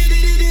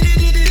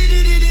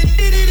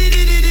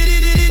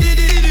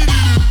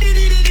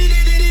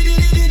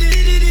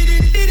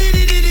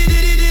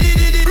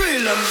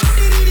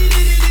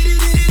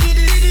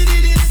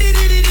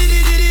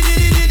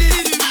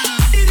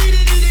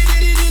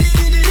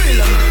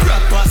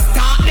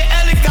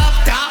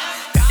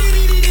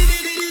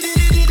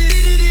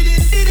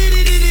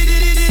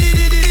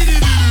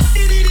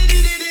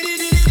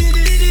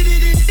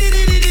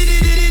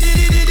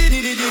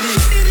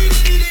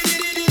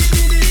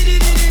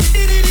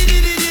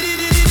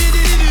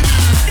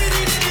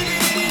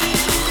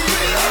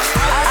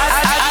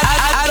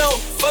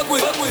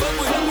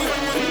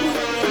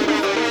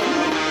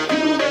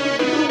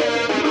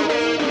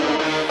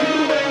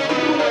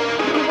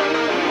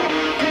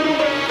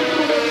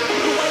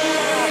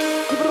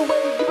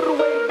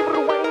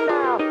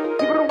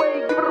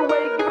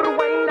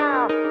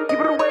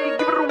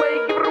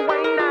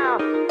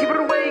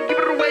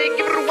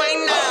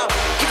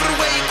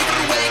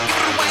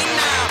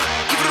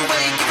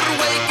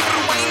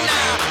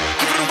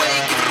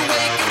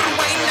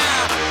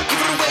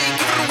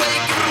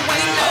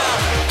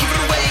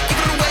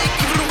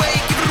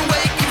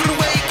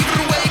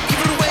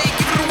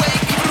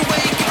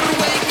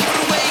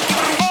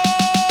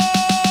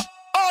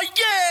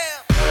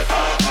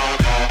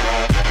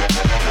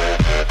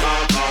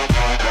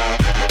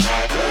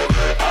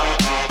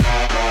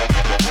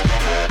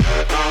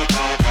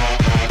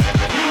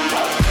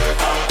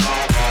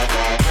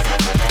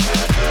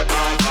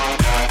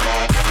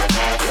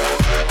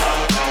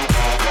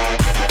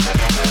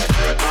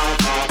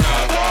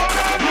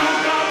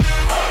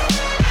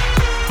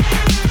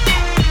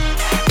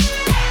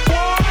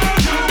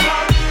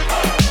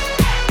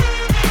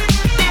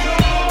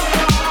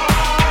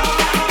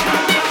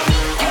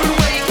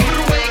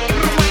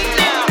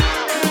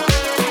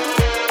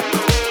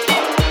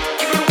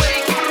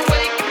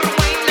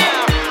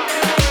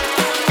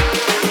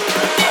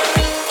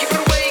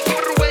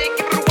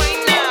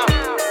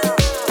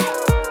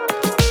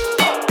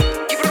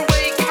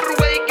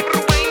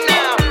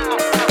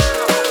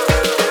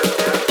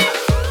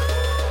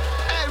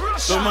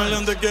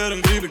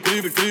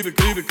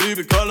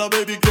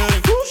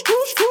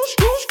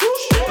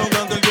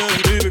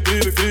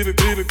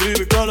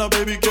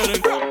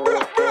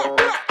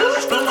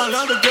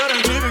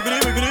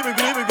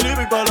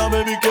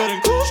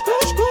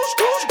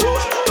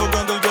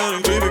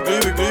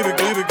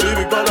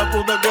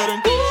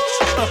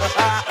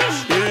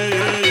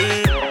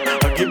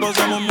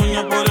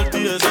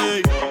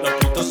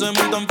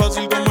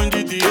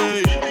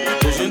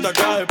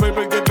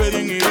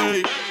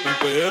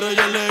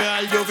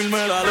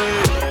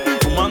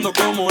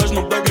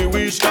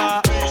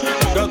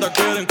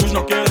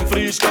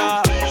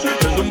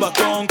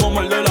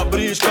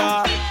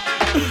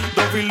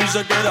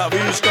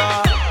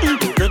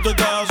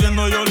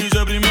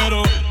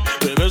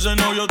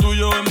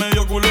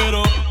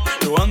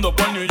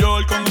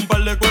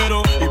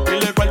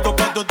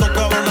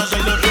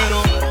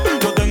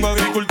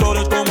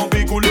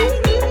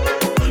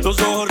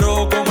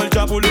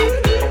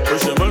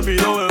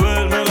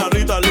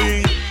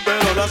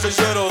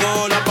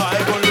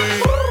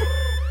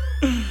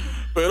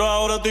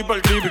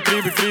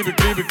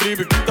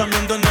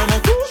 También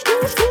tenemos kush,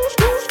 kush, kush,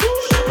 kush,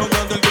 kush. No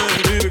canta el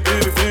que creepy,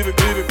 creepy, creepy,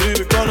 creepy,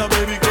 creepy. Toda la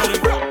baby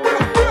quieren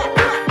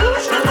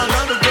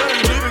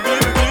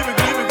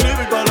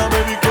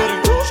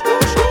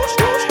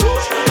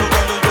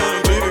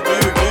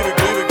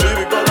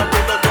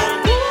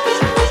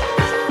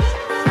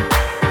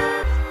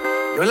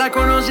la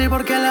conocí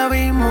porque la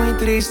vi muy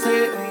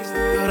triste,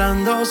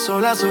 llorando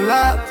sola,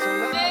 sola,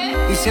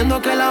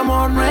 diciendo que el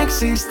amor no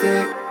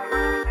existe.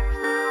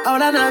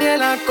 Ahora nadie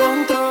la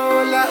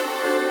controla,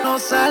 no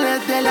sale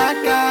de la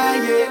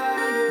calle,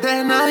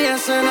 de nadie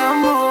se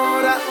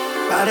enamora.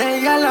 Para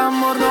ella el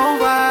amor no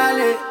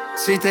vale.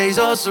 Si te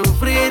hizo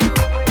sufrir,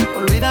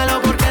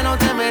 olvídalo porque no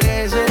te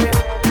merece.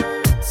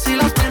 Si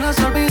las penas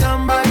se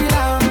olvidan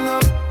bailando,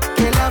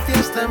 que la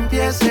fiesta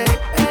empiece.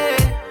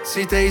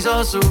 Si te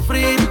hizo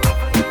sufrir,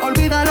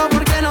 olvídalo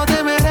porque no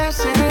te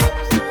merece.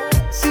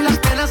 Si las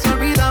penas se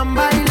olvidan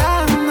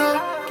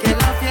bailando, que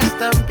la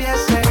fiesta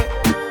empiece.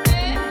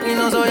 Y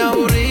no soy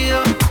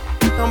aburrido,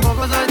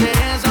 tampoco soy de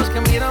esos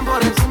que miran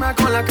por encima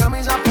con la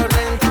camisa por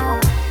dentro.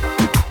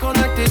 Con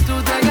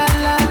actitud de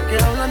galán,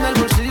 que hablan del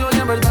bolsillo y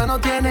en verdad no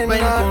tienen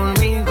nada. Ven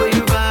conmigo y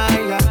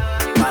baila,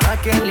 para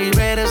que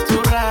liberes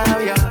tu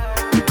rabia.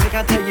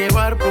 Déjate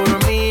llevar por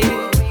mí,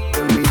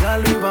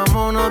 olvídalo y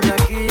vámonos de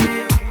aquí.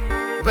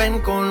 Ven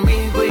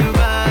conmigo y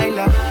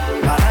baila,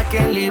 para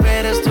que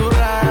liberes tu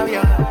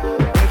rabia.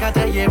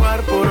 Déjate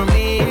llevar por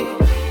mí,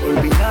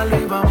 olvídalo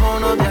y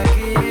vámonos de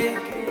aquí.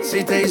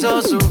 Si te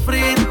hizo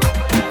sufrir,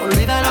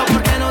 olvídalo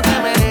porque no te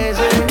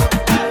merece.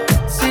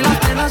 Si las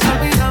penas se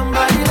olvidan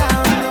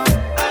bailando,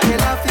 que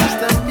la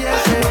fiesta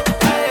empiece.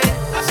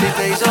 Si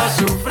te hizo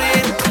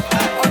sufrir,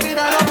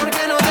 olvídalo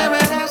porque no te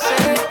merece.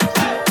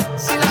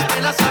 Si las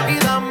penas se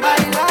olvidan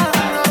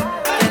bailando,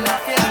 que la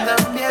fiesta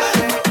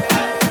empiece.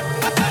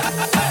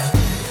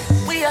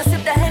 We all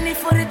sip the Henny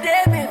for the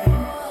day, baby.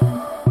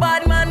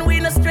 Bad man, we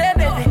no stray,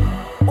 baby.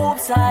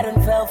 Oops, I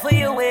done fell for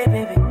your way,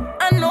 baby.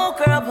 I know,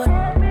 girl, but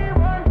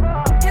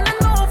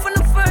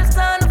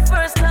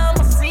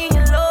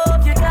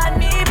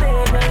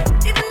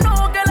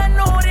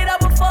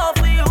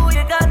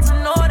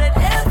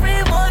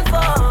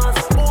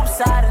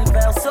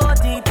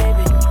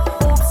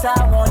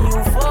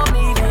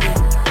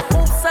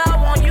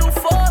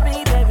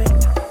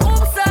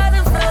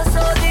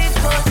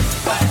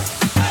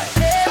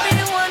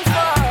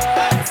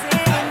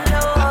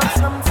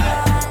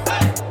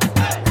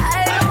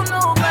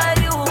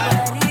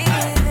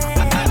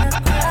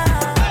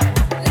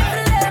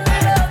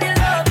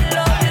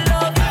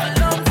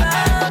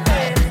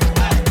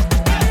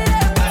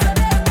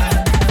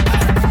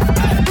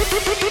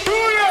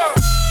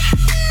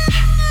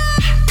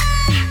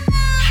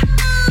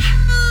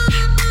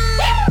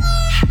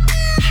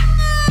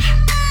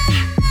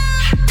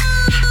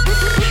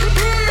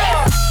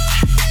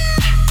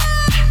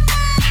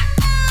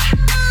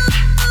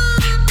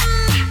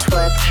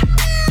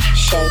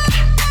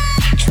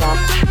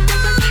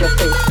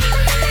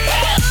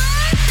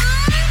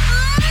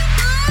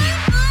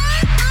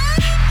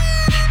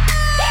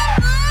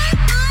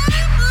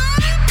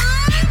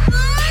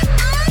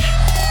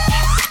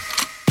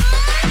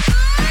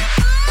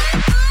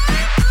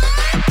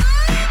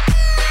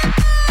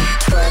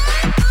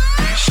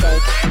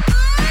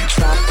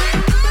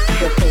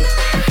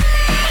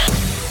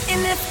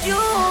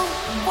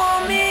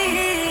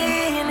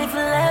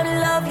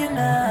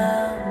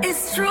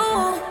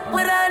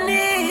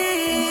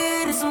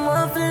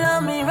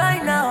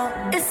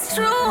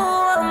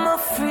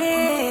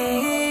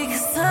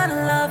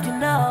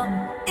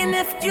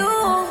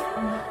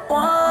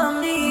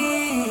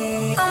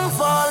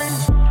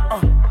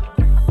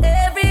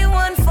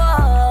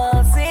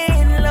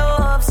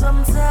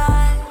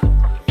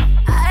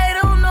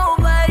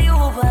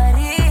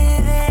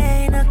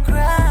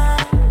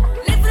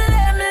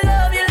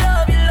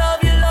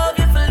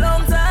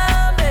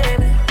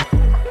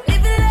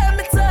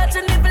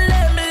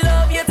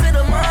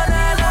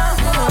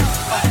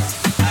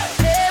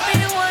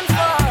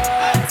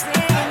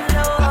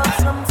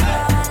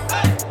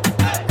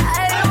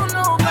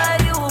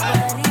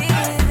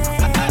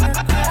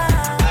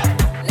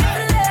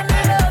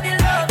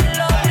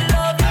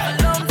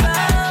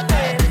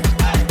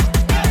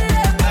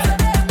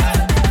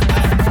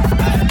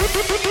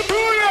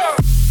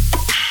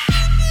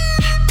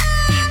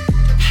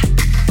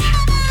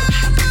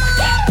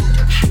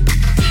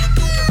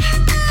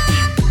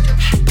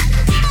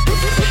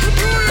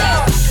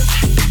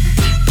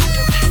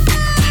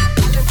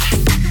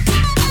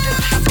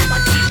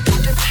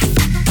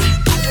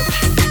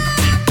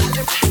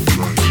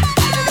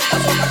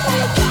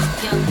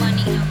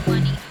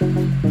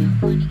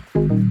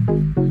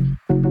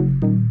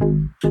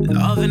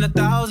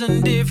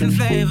different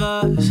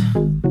flavors.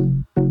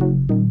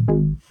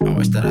 I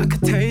wish that I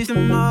could taste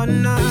them all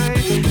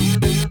night.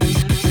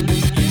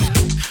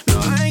 No,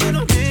 I ain't got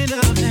no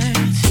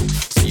relevance,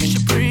 so you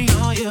should bring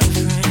all your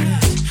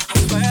friends. I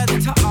swear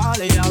that to all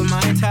of y'all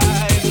my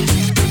type.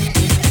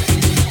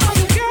 All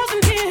the girls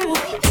in here,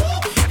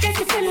 if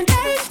you're feeling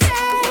thirsty,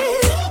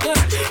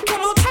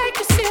 come on, take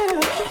a sip,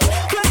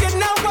 'cause you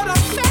know what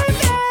I'm serving.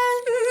 No.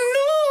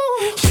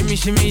 Shimmy,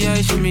 shimmy,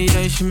 yeah, shimmy,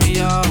 yeah, shimmy,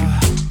 yeah.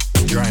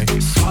 Drink,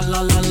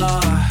 swalla la la.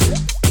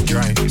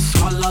 Drink,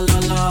 swalla la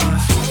la.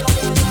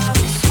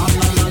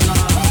 Swalla la la.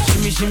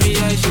 Shimmy, shimmy,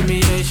 yeah, shimmy,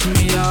 yeah,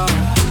 shimmy, yeah.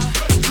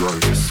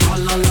 Drink,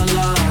 swalla la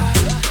la.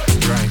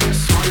 Drink,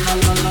 swalla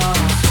la la.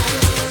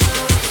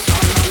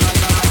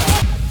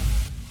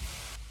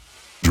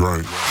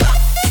 Drink.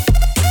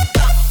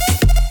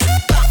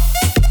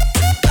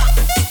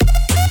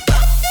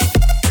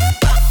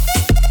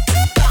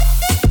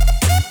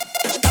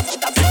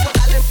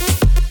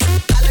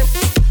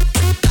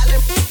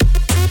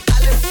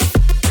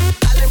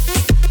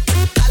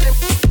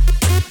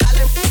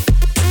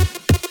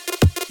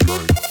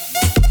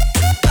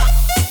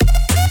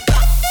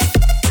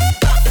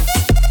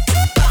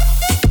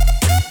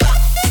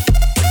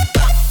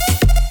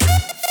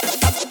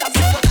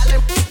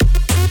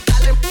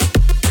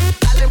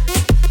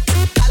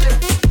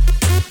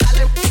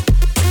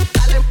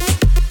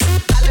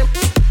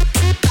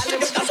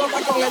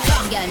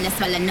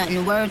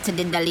 Nothing word to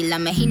the Dalai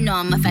Lama. He know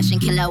I'm a fashion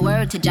killer.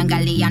 Word to John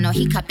Galliano.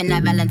 He cupping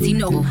that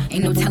Valentino.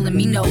 Ain't no telling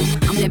me no.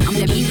 I'm the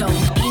Pino.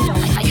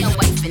 I got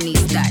wife in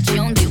these thoughts. You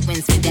don't get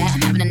wins for that.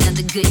 I'm having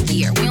another good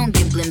year. We don't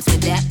get blimps for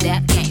that.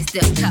 That gang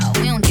still tall.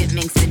 We don't get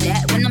minks for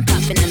that. When I'm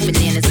popping them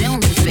bananas, we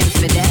don't lose space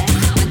for that.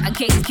 I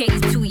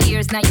case 2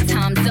 years, now your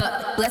time's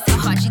up. Bless her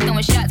heart, she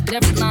throwing shots, but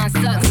every line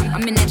sucks.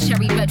 I'm in that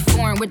cherry red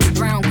foreign with the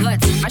brown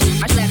guts.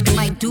 I laughing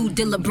like dude,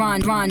 did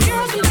LeBron. Girls,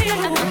 you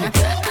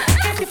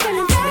if you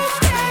feeling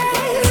thirsty.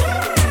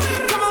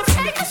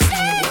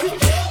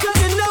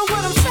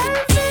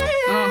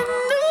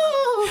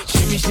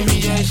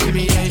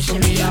 Shimmy, yeah,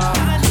 shimmy, yeah.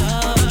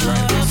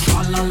 Drink.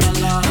 Ah, la, la,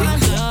 la.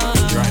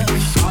 Drink.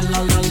 Ah, la,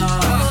 la, la.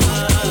 Ah,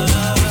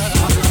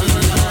 la, la,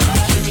 la.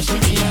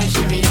 Shimmy, yeah,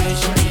 shimmy, yeah,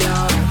 shimmy,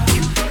 yeah.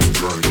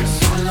 Drink.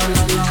 Ah, la,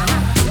 la, la.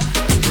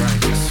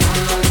 Drink. Ah,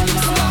 la, la,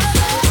 la.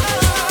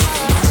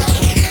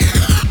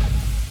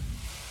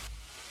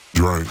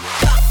 Drink.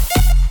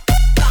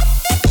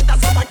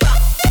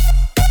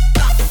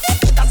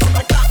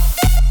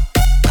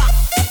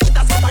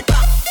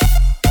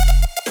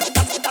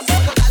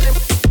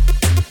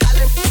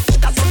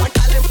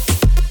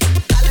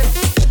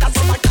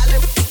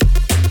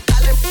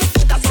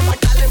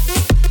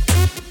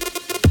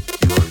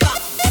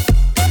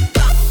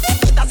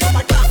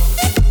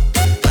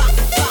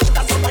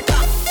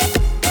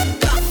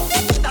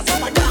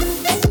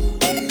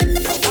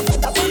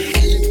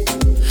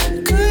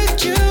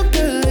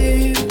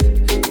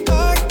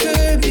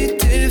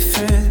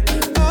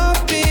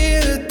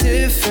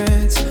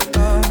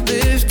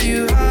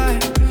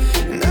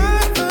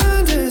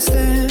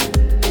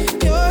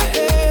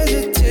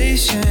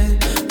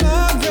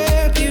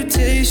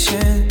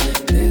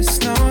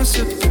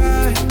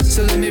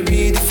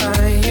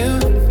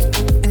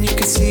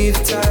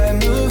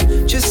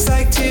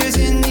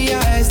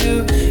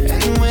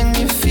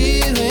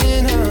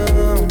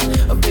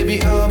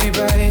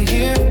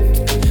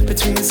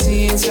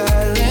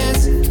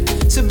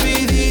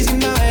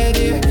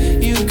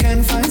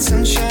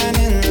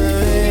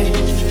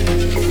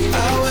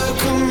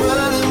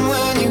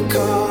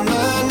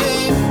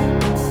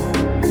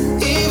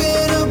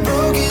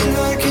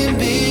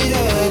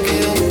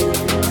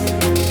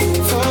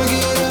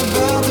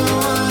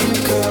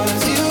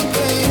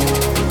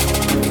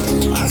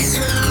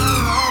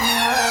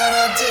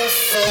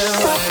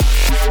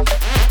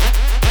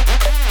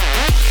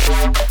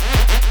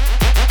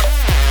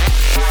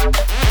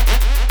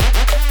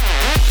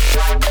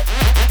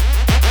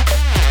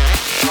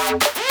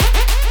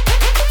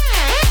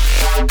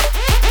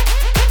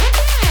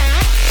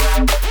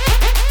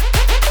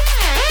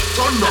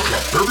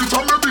 Every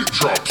time the beat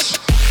drops.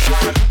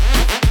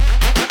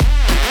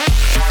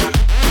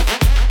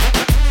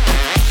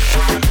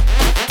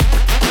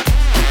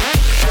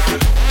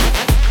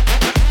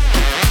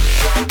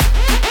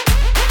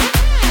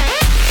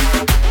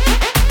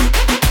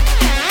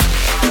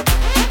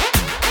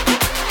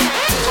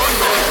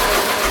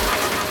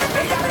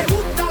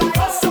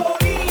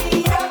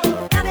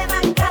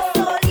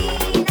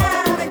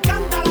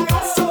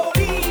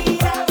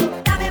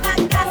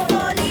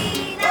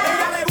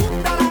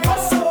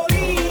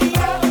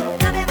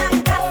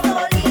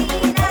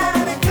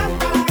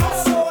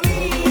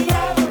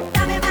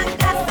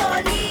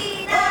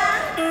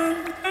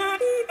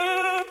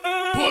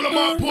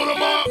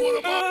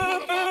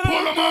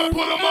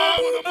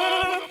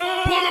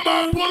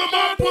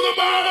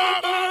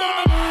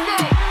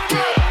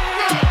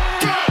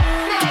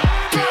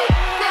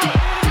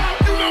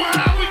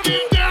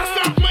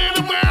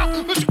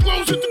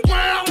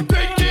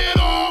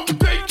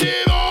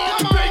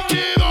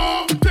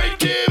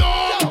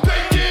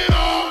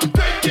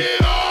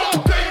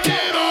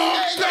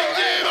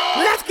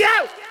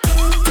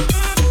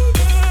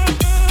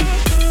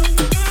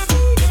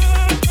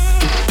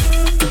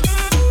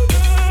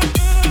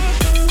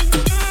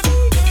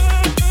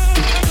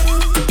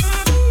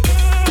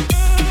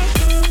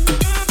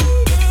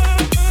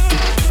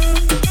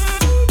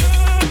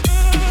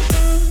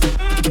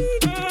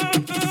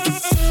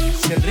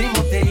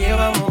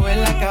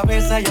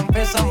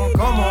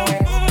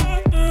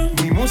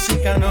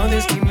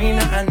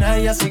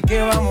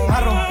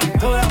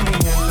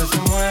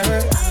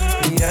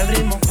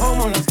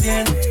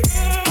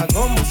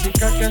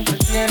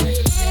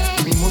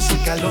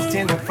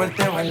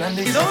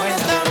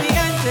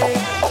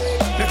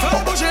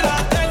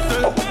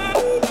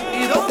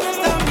 ¿Y dónde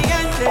está mi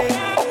gente?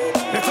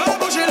 Me fue a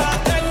bouger la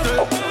tête.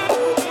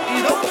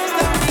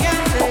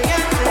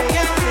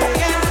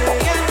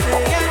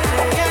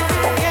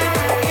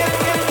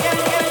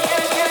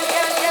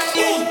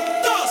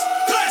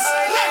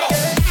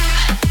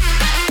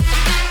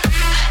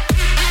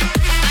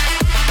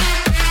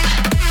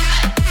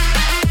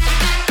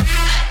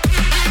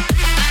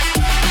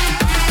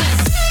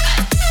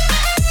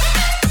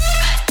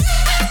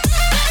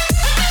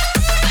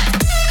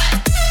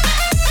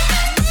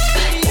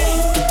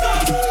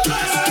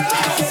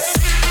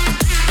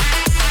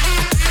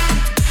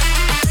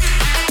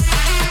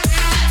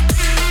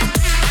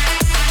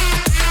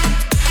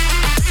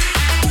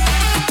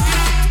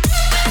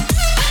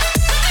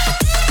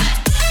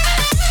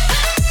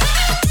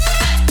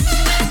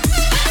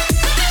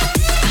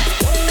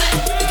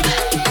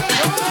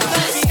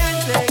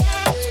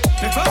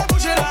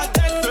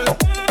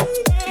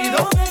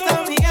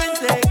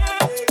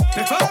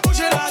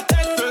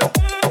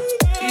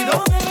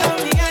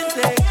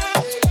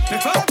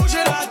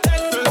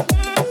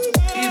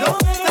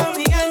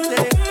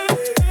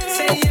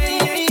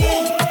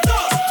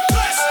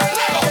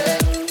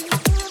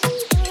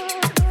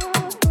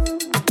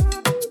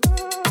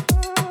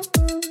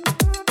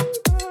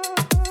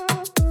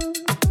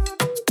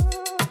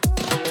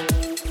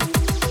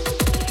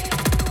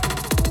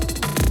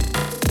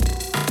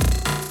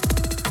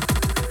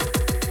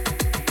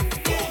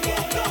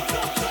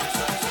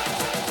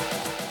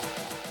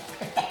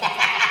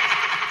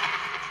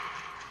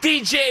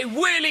 DJ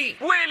Willie.